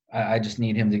I just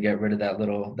need him to get rid of that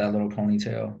little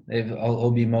ponytail.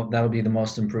 That'll be the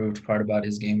most improved part about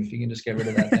his game if he can just get rid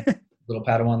of that little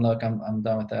Padawan look. I'm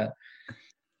done with that.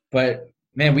 But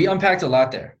man, we unpacked a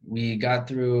lot there. We got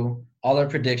through all our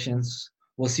predictions.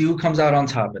 We'll see who comes out on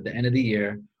top at the end of the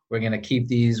year. We're gonna keep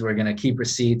these. We're gonna keep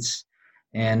receipts,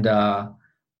 and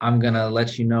I'm gonna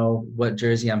let you know what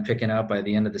jersey I'm picking out by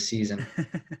the end of the season.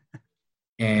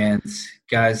 And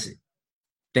guys,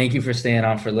 thank you for staying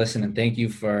on, for listening. Thank you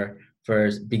for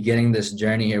beginning this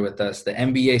journey here with us. The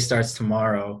NBA starts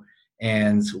tomorrow,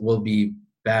 and we'll be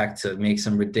back to make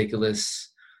some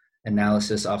ridiculous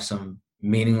analysis off some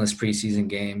meaningless preseason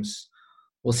games.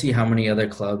 We'll see how many other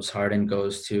clubs Harden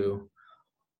goes to.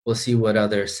 We'll see what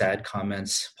other sad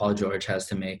comments Paul George has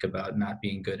to make about not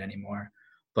being good anymore.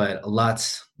 But a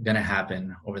lot's going to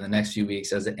happen over the next few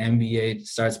weeks as the NBA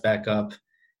starts back up.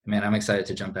 Man, I'm excited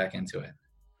to jump back into it.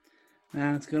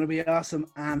 Man, it's going to be awesome.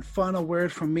 And final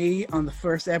word from me on the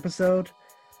first episode.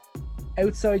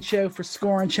 Outside shout for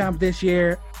scoring champ this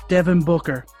year, Devin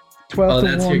Booker.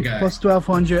 12-1 plus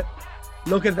 1,200.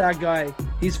 Look at that guy.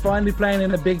 He's finally playing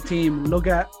in a big team. Look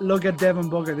at Devin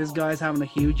Booker. This guy's having a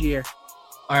huge year.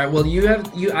 All right, well,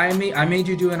 I made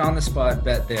you do an on-the-spot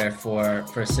bet there for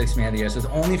Sixth Man of the Year, so it's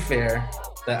only fair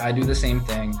that I do the same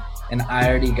thing, and I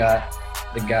already got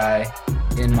the guy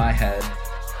in my head.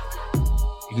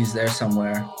 He's there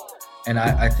somewhere, and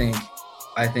I think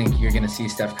you're going to see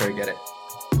Steph Curry get it.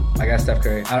 I got Steph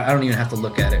Curry. I don't even have to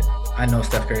look at it. I know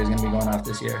Steph Curry is going to be going off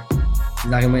this year. He's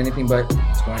not going to win anything but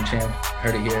scoring champ.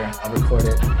 Heard it here. I'll record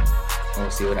it, and we'll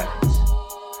see what happens.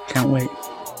 Can't wait.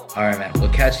 All right, man.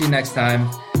 We'll catch you next time.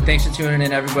 Thanks for tuning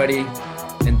in, everybody.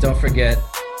 And don't forget,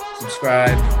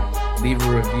 subscribe, leave a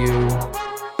review,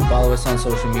 follow us on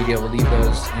social media. We'll leave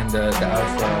those in the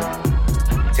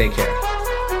outro. Take care.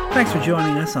 Thanks for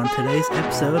joining us on today's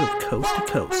episode of Coast to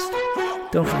Coast.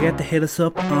 Don't forget to hit us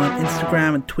up on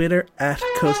Instagram and Twitter at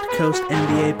Coast to Coast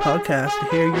NBA Podcast to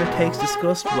hear your takes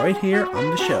discussed right here on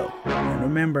the show. And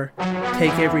remember,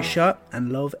 take every shot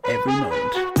and love every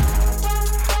moment.